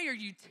 Why are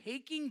you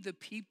taking the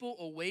people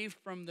away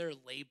from their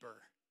labor?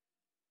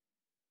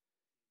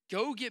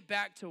 Go get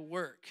back to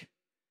work.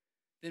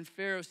 Then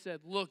Pharaoh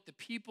said, look, the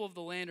people of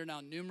the land are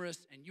now numerous,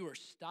 and you are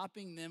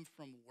stopping them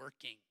from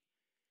working.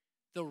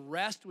 The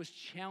rest was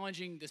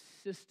challenging the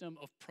system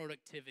of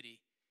productivity,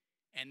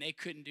 and they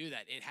couldn't do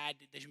that.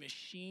 The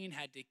machine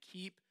had to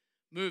keep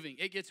moving.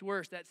 It gets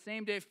worse. That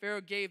same day,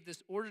 Pharaoh gave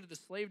this order to the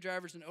slave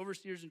drivers and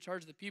overseers in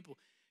charge of the people.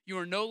 You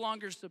are no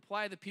longer to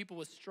supply the people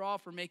with straw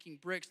for making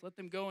bricks. Let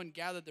them go and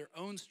gather their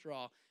own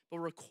straw, but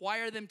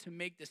require them to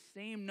make the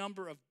same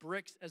number of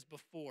bricks as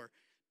before.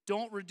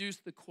 Don't reduce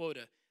the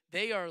quota.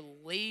 They are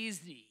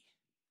lazy.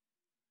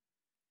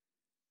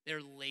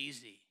 They're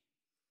lazy.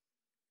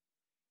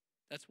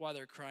 That's why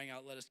they're crying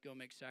out, let us go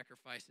make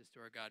sacrifices to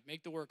our God.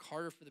 Make the work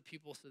harder for the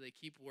people so they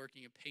keep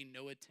working and pay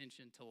no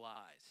attention to lies.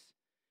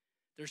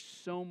 There's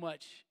so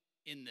much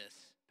in this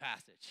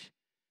passage.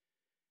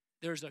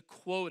 There's a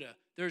quota.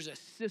 There's a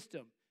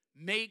system.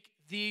 Make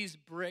these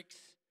bricks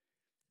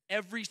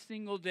every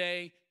single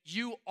day.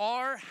 You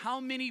are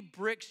how many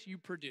bricks you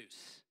produce.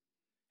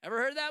 Ever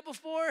heard that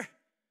before?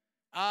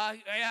 Yeah,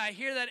 I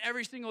hear that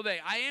every single day.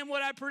 I am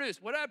what I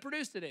produce. What did I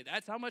produce today?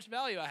 That's how much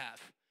value I have.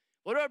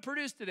 What do I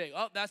produce today?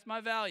 Oh, that's my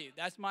value.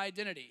 That's my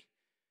identity.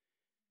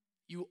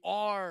 You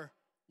are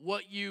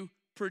what you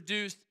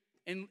produce.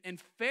 And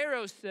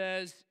Pharaoh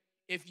says,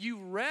 if you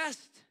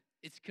rest,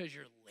 it's because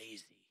you're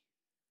lazy.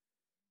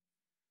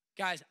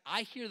 Guys,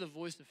 I hear the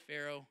voice of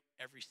Pharaoh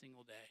every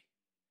single day.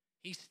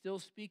 He's still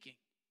speaking.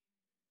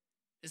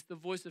 It's the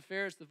voice of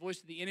Pharaoh. It's the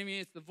voice of the enemy.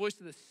 It's the voice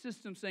of the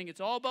system saying it's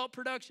all about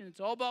production. It's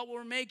all about what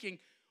we're making.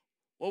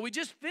 Well, we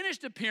just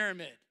finished a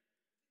pyramid.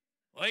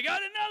 Well, we got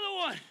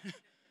another one.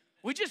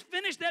 We just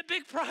finished that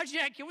big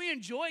project. Can we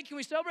enjoy? Can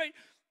we celebrate?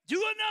 Do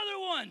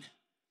another one.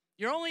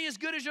 You're only as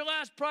good as your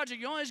last project.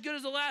 You're only as good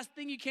as the last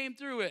thing you came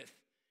through with.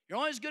 You're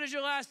only as good as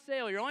your last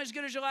sale. You're only as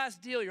good as your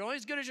last deal. You're only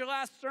as good as your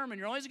last sermon.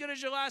 You're only as good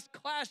as your last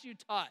class you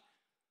taught.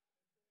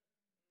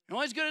 You're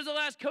only as good as the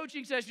last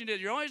coaching session you did.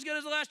 You're only as good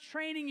as the last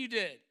training you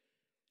did.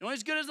 You're only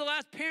as good as the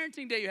last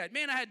parenting day you had.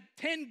 Man, I had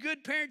 10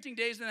 good parenting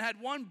days and I had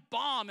one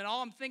bomb, and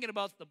all I'm thinking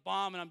about is the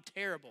bomb, and I'm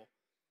terrible.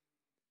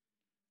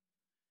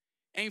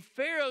 And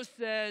Pharaoh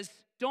says,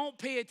 don't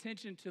pay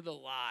attention to the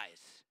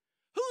lies.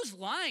 Who's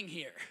lying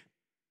here?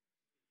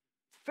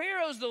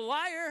 Pharaoh's the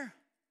liar.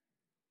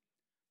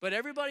 But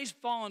everybody's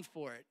fallen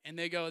for it. And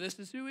they go, this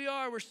is who we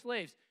are. We're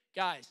slaves.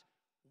 Guys,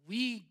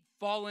 we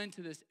fall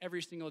into this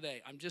every single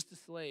day. I'm just a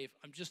slave.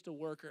 I'm just a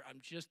worker. I'm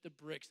just the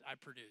bricks I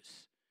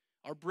produce.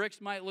 Our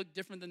bricks might look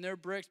different than their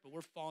bricks, but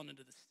we're falling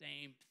into the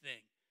same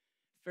thing.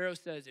 Pharaoh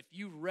says, if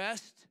you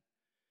rest,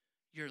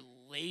 you're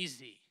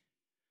lazy.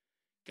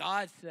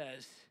 God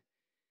says,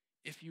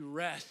 if you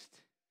rest,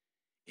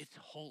 it's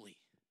holy.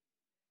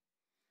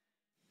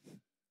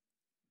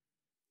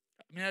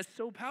 I mean, that's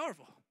so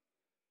powerful.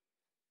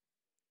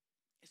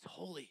 It's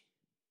holy.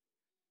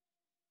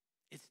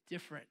 It's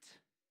different.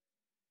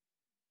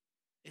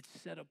 It's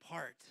set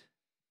apart.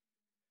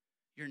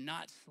 You're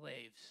not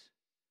slaves.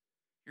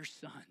 You're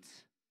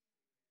sons.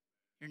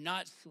 You're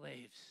not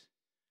slaves.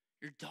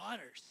 You're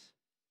daughters.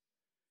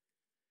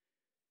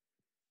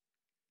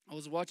 I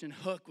was watching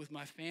Hook with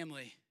my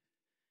family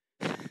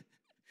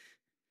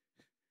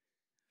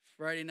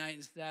Friday night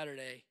and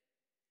Saturday.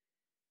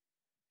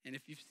 And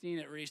if you've seen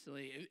it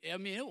recently, it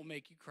will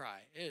make you cry.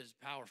 It is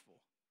powerful.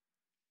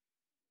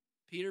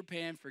 Peter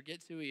Pan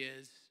forgets who he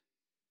is.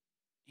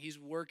 He's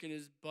working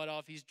his butt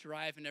off. He's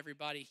driving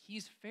everybody.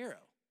 He's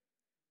Pharaoh.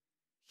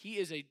 He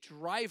is a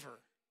driver.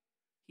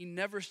 He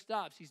never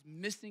stops. He's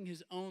missing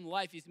his own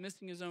life. He's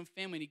missing his own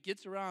family. And he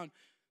gets around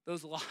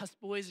those lost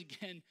boys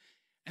again,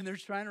 and they're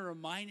trying to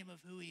remind him of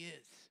who he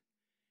is.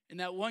 And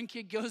that one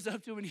kid goes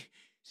up to him and he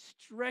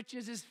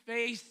stretches his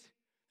face.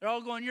 They're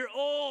all going, you're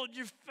old,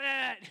 you're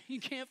fat, you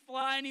can't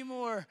fly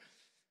anymore.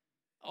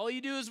 All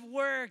you do is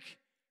work.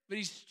 But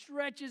he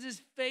stretches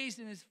his face,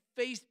 and his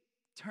face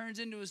turns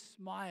into a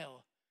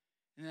smile.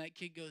 And that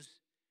kid goes,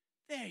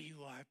 there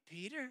you are,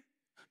 Peter.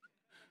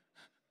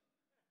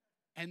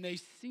 And they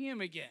see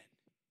him again.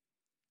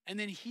 And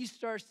then he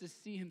starts to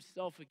see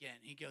himself again.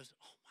 He goes,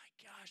 oh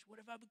my gosh, what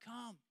have I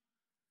become?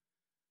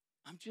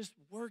 I'm just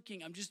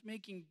working. I'm just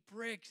making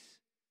bricks.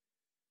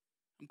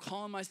 I'm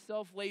calling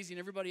myself lazy and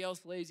everybody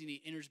else lazy. And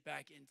he enters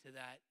back into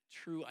that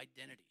true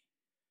identity.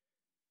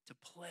 To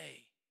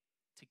play,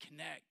 to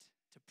connect,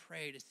 to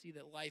pray, to see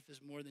that life is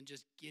more than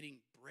just getting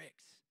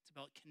bricks. It's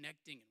about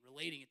connecting and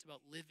relating. It's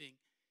about living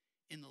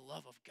in the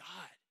love of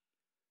God.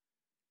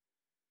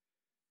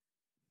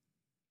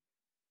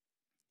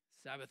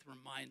 Sabbath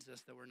reminds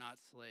us that we're not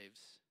slaves.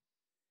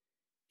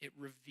 It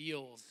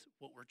reveals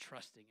what we're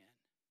trusting in.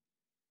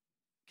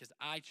 Because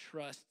I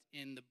trust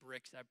in the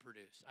bricks I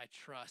produce. I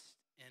trust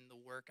in the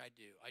work I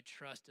do. I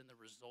trust in the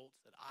results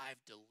that I've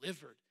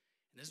delivered.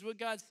 And this is what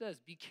God says.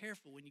 Be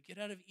careful. When you get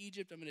out of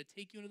Egypt, I'm going to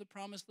take you into the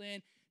promised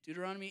land.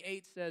 Deuteronomy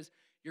 8 says,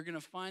 you're going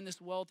to find this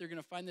wealth. You're going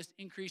to find this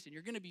increase. And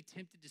you're going to be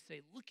tempted to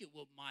say, look at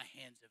what my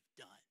hands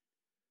have done.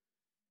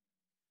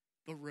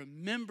 But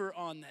remember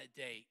on that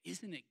day,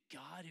 isn't it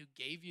God who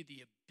gave you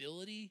the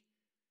ability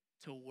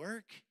to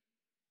work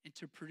and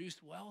to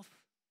produce wealth?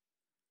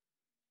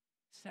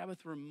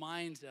 Sabbath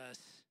reminds us,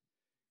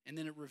 and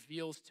then it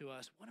reveals to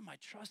us, what am I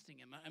trusting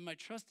in? Am I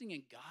trusting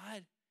in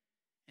God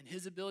and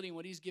his ability and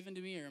what he's given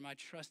to me, or am I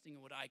trusting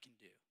in what I can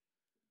do?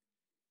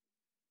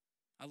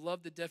 I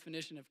love the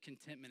definition of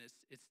contentment.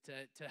 It's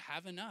to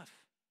have enough.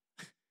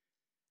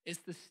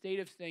 It's the state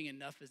of saying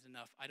enough is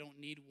enough. I don't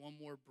need one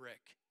more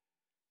brick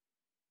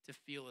to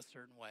feel a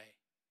certain way.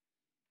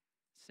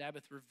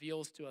 Sabbath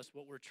reveals to us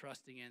what we're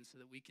trusting in so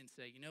that we can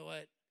say, you know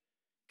what?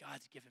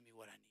 God's given me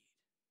what I need.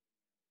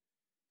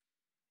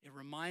 It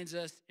reminds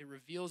us, it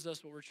reveals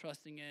us what we're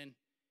trusting in,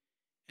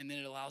 and then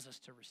it allows us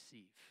to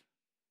receive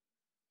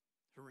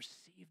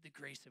the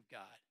grace of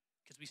God.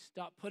 Because we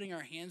stop putting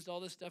our hands to all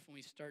this stuff and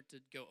we start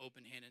to go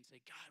open-handed and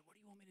say, God, what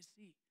do you want me to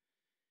see?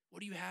 What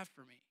do you have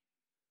for me?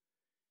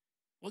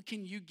 What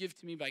can you give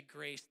to me by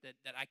grace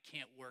that I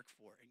can't work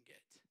for and get?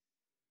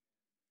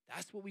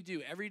 That's what we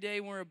do every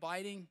day when we're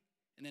abiding,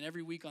 and then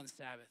every week on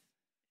Sabbath.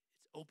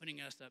 It's opening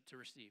us up to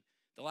receive.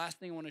 The last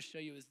thing I want to show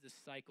you is this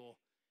cycle,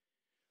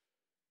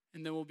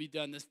 and then we'll be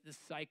done. This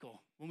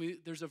cycle.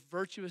 There's a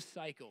virtuous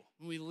cycle.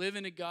 When we live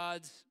into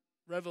God's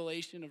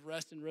revelation of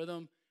rest and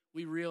rhythm,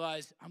 we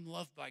realize I'm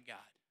loved by God.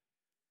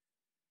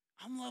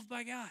 I'm loved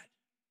by God.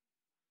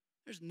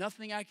 There's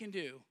nothing I can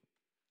do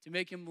to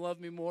make him love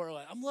me more or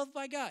less. I'm loved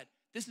by God.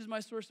 This is my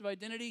source of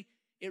identity.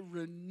 It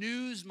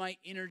renews my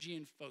energy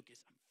and focus.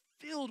 I'm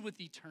filled with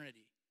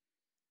eternity.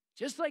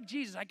 Just like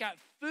Jesus, I got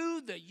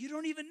food that you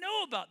don't even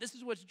know about. This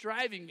is what's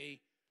driving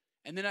me.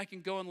 And then I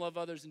can go and love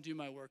others and do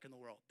my work in the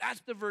world.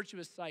 That's the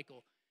virtuous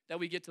cycle that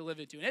we get to live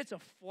into. And it's a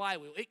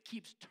flywheel. It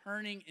keeps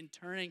turning and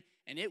turning,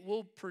 and it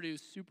will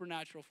produce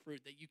supernatural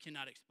fruit that you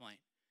cannot explain.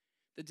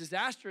 The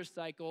disastrous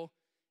cycle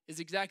is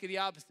exactly the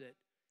opposite.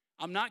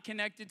 I'm not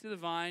connected to the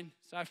vine,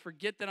 so I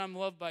forget that I'm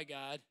loved by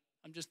God.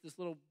 I'm just this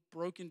little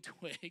broken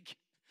twig.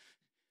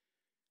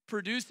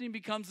 Producing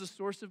becomes the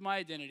source of my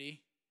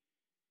identity,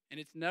 and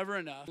it's never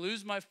enough. I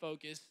lose my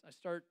focus. I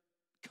start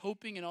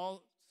coping in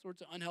all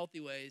sorts of unhealthy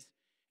ways,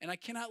 and I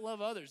cannot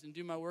love others and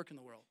do my work in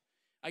the world.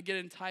 I get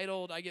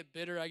entitled, I get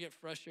bitter, I get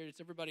frustrated.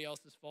 It's everybody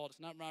else's fault. It's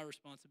not my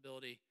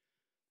responsibility.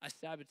 I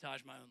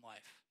sabotage my own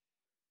life.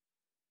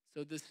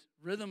 So this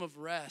rhythm of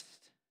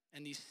rest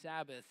and these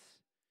Sabbaths,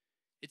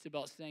 it's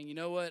about saying, you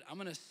know what? I'm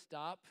going to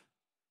stop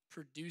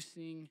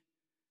producing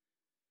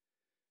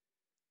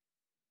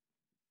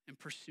and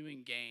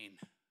pursuing gain.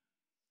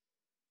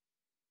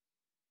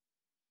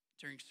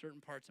 during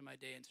certain parts of my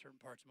day and certain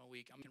parts of my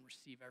week, I'm going to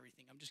receive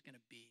everything. I'm just going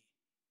to be.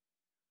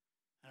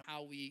 And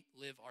how we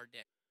live our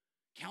day.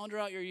 Calendar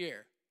out your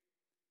year.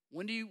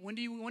 When do you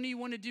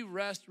want to do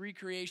rest,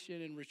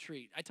 recreation, and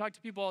retreat? I talk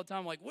to people all the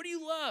time, like, what do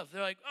you love?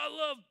 They're like, I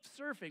love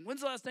surfing.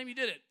 When's the last time you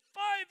did it?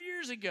 5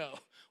 years ago.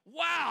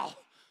 Wow.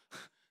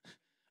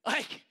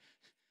 Like,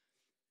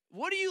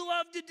 what do you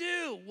love to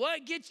do?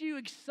 What gets you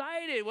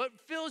excited? What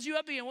fills you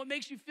up again? What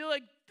makes you feel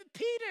like,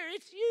 Peter,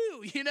 it's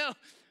you, you know?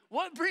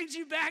 What brings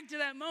you back to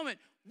that moment?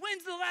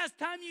 When's the last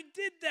time you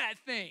did that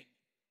thing?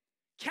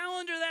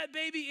 Calendar that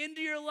baby into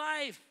your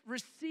life.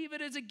 Receive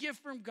it as a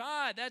gift from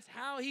God. That's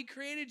how he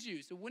created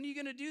you. So when are you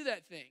going to do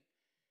that thing?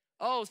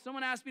 Oh,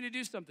 someone asked me to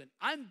do something.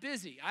 I'm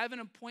busy. I have an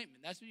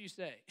appointment. That's what you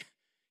say.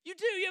 You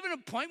do. You have an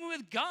appointment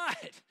with God.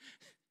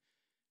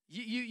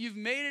 You've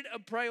made it a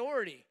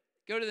priority.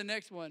 Go to the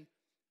next one.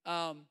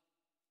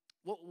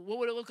 What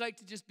would it look like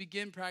to just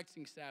begin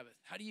practicing Sabbath?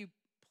 How do you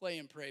play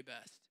and pray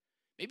best?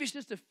 Maybe it's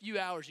just a few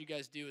hours you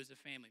guys do as a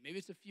family. Maybe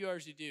it's a few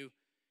hours you do.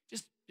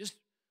 Just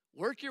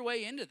work your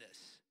way into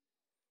this.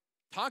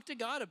 Talk to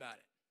God about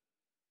it.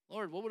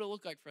 Lord, what would it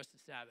look like for us to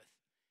Sabbath?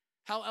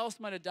 How else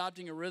might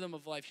adopting a rhythm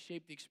of life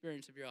shape the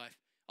experience of your life?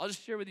 I'll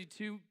just share with you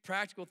 2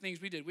 practical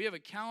things we did. We have a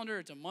calendar.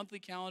 It's a monthly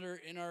calendar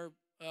in our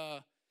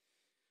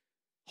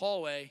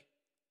hallway.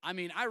 I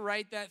mean, I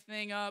write that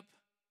thing up.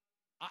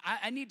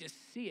 I need to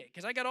see it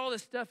because I got all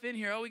this stuff in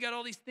here. Oh, we got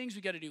all these things we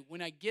got to do.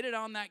 When I get it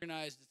on that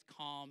organized, it's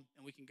calm,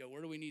 and we can go,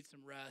 where do we need some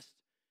rest?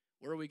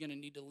 Where are we going to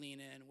need to lean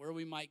in? Where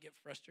we might get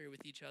frustrated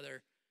with each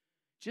other?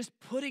 Just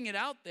putting it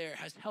out there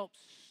has helped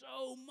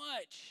so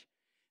much.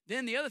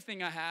 Then the other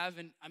thing I have,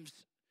 and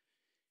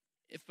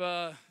if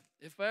I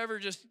ever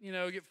just,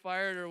 get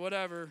fired or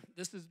whatever,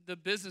 this is the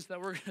business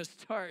that we're going to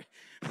start.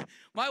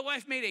 My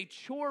wife made a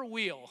chore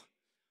wheel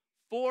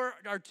for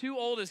our 2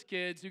 oldest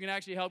kids who can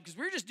actually help, because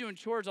we're just doing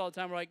chores all the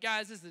time. We're like,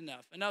 guys, this is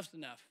enough. Enough's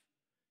enough.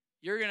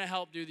 You're going to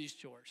help do these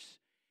chores.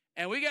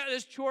 And we got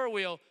this chore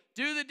wheel.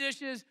 Do the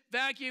dishes,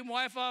 vacuum,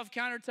 wipe off,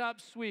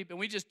 countertop, sweep. And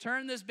we just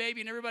turn this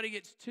baby, and everybody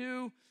gets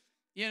 2,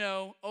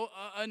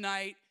 a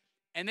night.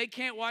 And they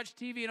can't watch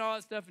TV and all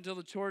that stuff until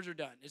the chores are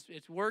done.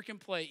 It's work and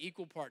play,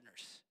 equal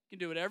partners. You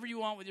can do whatever you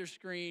want with your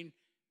screen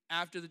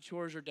after the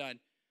chores are done.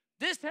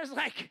 This has,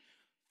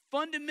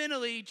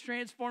 fundamentally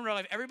transformed our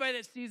life. Everybody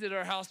that sees it at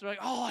our house, they're like,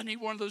 oh, I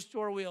need one of those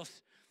chore wheels.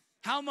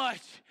 How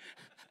much?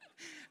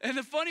 And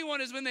the funny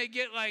one is when they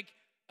get,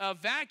 a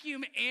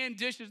vacuum and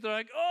dishes, they're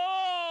like,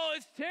 oh,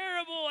 it's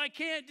terrible. I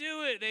can't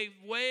do it. They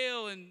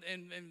wail and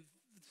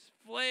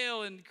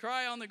flail and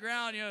cry on the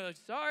ground.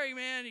 Sorry,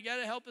 man, you got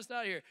to help us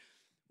out here.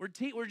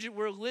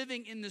 We're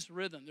living in this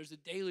rhythm. There's a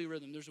daily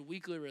rhythm. There's a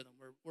weekly rhythm.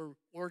 We're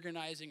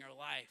organizing our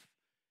life.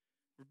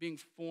 We're being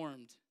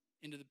formed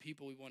into the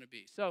people we want to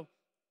be. So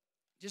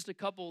just a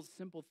couple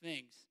simple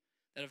things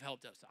that have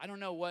helped us. I don't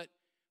know what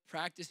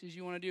practices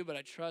you want to do, but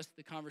I trust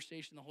the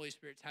conversation the Holy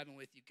Spirit's having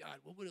with you. God,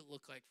 what would it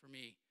look like for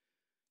me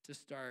to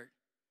start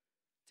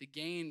to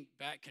gain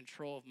back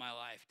control of my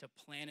life, to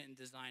plan it and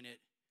design it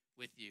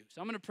with you?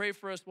 So I'm going to pray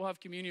for us. We'll have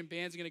communion.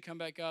 Band's going to come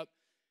back up.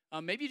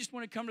 Maybe you just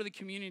want to come to the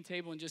communion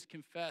table and just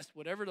confess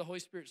whatever the Holy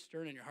Spirit's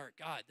stirring in your heart.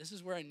 God, this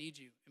is where I need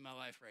you in my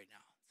life right now.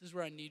 This is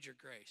where I need your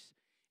grace.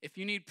 If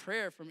you need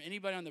prayer from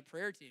anybody on the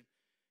prayer team,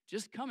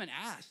 just come and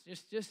ask.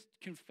 Just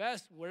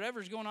confess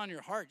whatever's going on in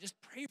your heart. Just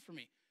pray for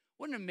me.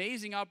 What an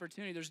amazing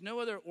opportunity. There's no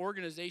other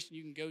organization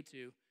you can go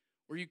to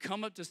where you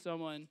come up to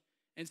someone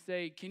and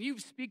say, can you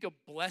speak a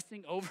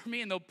blessing over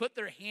me? And they'll put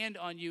their hand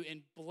on you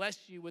and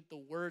bless you with the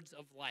words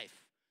of life.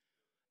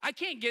 I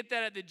can't get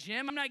that at the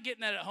gym. I'm not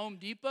getting that at Home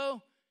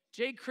Depot.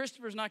 Jay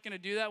Christopher's not going to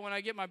do that when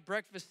I get my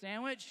breakfast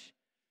sandwich.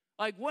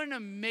 What an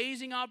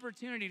amazing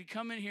opportunity to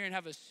come in here and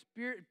have a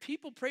spirit.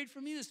 People prayed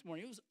for me this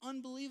morning. It was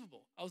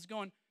unbelievable. I was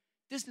going,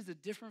 this is a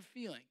different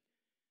feeling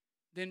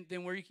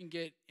than where you can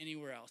get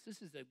anywhere else.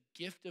 This is a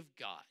gift of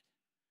God.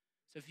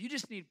 So if you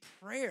just need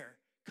prayer,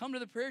 come to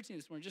the prayer team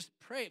this morning. Just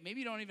pray. Maybe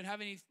you don't even have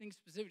anything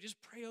specific.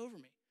 Just pray over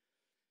me.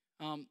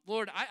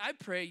 Lord, I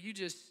pray you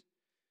just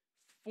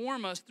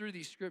form us through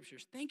these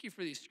scriptures. Thank you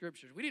for these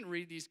scriptures. We didn't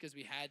read these because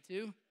we had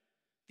to.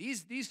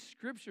 These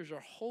scriptures are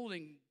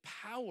holding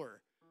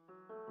power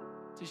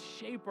to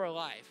shape our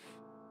life,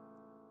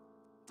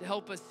 to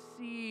help us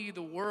see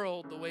the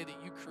world the way that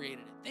you created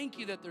it. Thank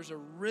you that there's a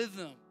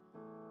rhythm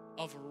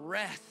of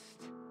rest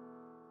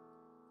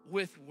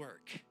with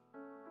work.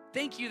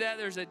 Thank you that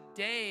there's a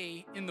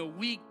day in the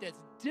week that's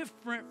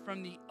different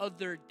from the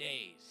other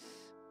days.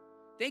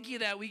 Thank you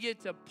that we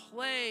get to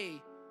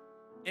play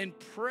and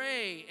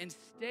pray and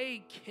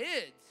stay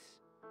kids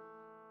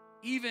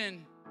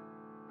even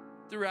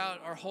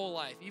throughout our whole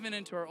life, even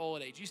into our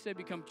old age. You said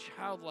become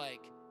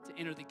childlike to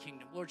enter the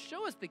kingdom. Lord,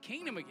 show us the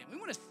kingdom again. We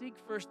want to seek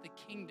first the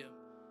kingdom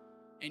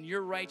and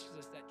your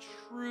righteousness, that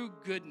true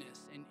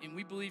goodness. And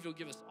we believe you'll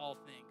give us all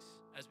things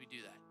as we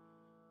do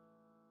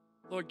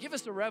that. Lord, give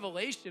us a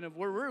revelation of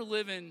where we're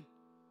living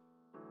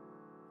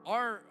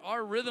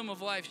our rhythm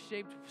of life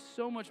shaped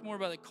so much more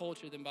by the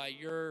culture than by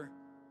your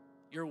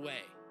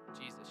way,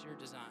 Jesus, your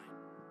design.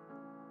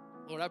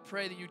 Lord, I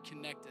pray that you'd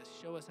connect us.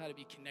 Show us how to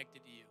be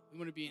connected to you. We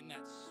want to be in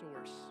that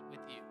source with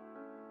you.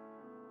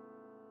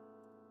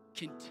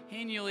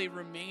 Continually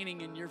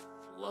remaining in your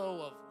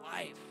flow of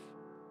life.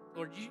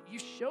 Lord, you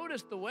showed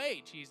us the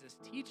way, Jesus.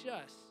 Teach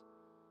us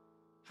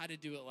how to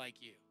do it like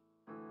you.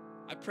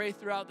 I pray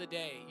throughout the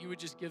day, you would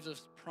just give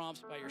us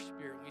prompts by your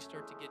Spirit when we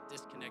start to get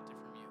disconnected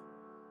from you.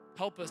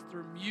 Help us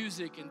through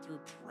music and through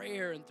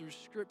prayer and through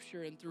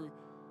scripture and through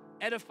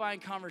edifying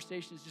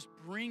conversations. Just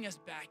bring us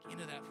back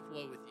into that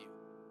flow with you.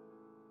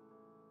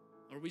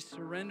 Lord, we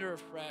surrender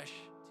afresh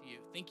to you.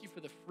 Thank you for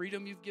the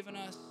freedom you've given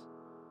us.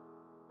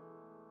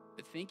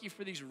 But thank you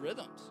for these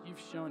rhythms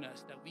you've shown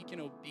us that we can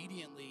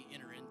obediently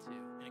enter into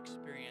and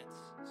experience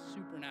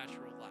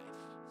supernatural life,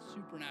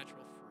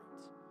 supernatural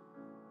fruit.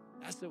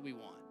 That's what we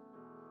want.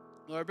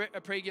 Lord, I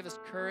pray you give us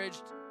courage.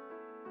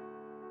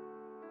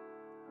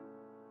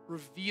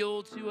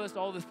 Reveal to us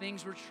all the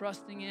things we're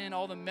trusting in,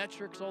 all the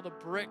metrics, all the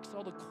bricks,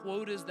 all the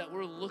quotas that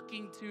we're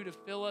looking to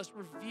fill us.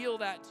 Reveal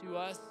that to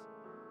us.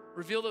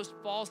 Reveal those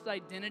false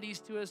identities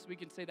to us so we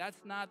can say,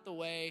 that's not the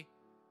way.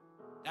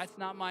 That's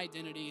not my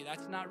identity.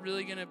 That's not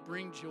really going to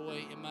bring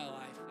joy in my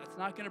life. That's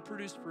not going to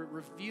produce fruit.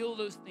 Reveal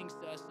those things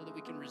to us so that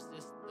we can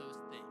resist those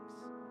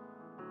things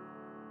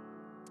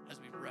as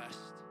we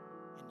rest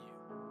in you.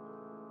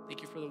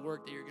 Thank you for the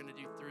work that you're going to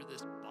do through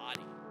this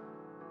body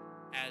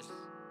as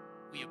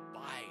we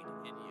abide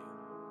in you.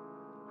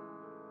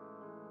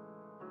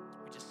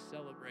 We just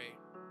celebrate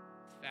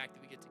the fact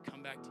that we get to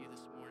come back to you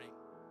this morning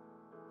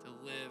to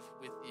live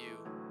with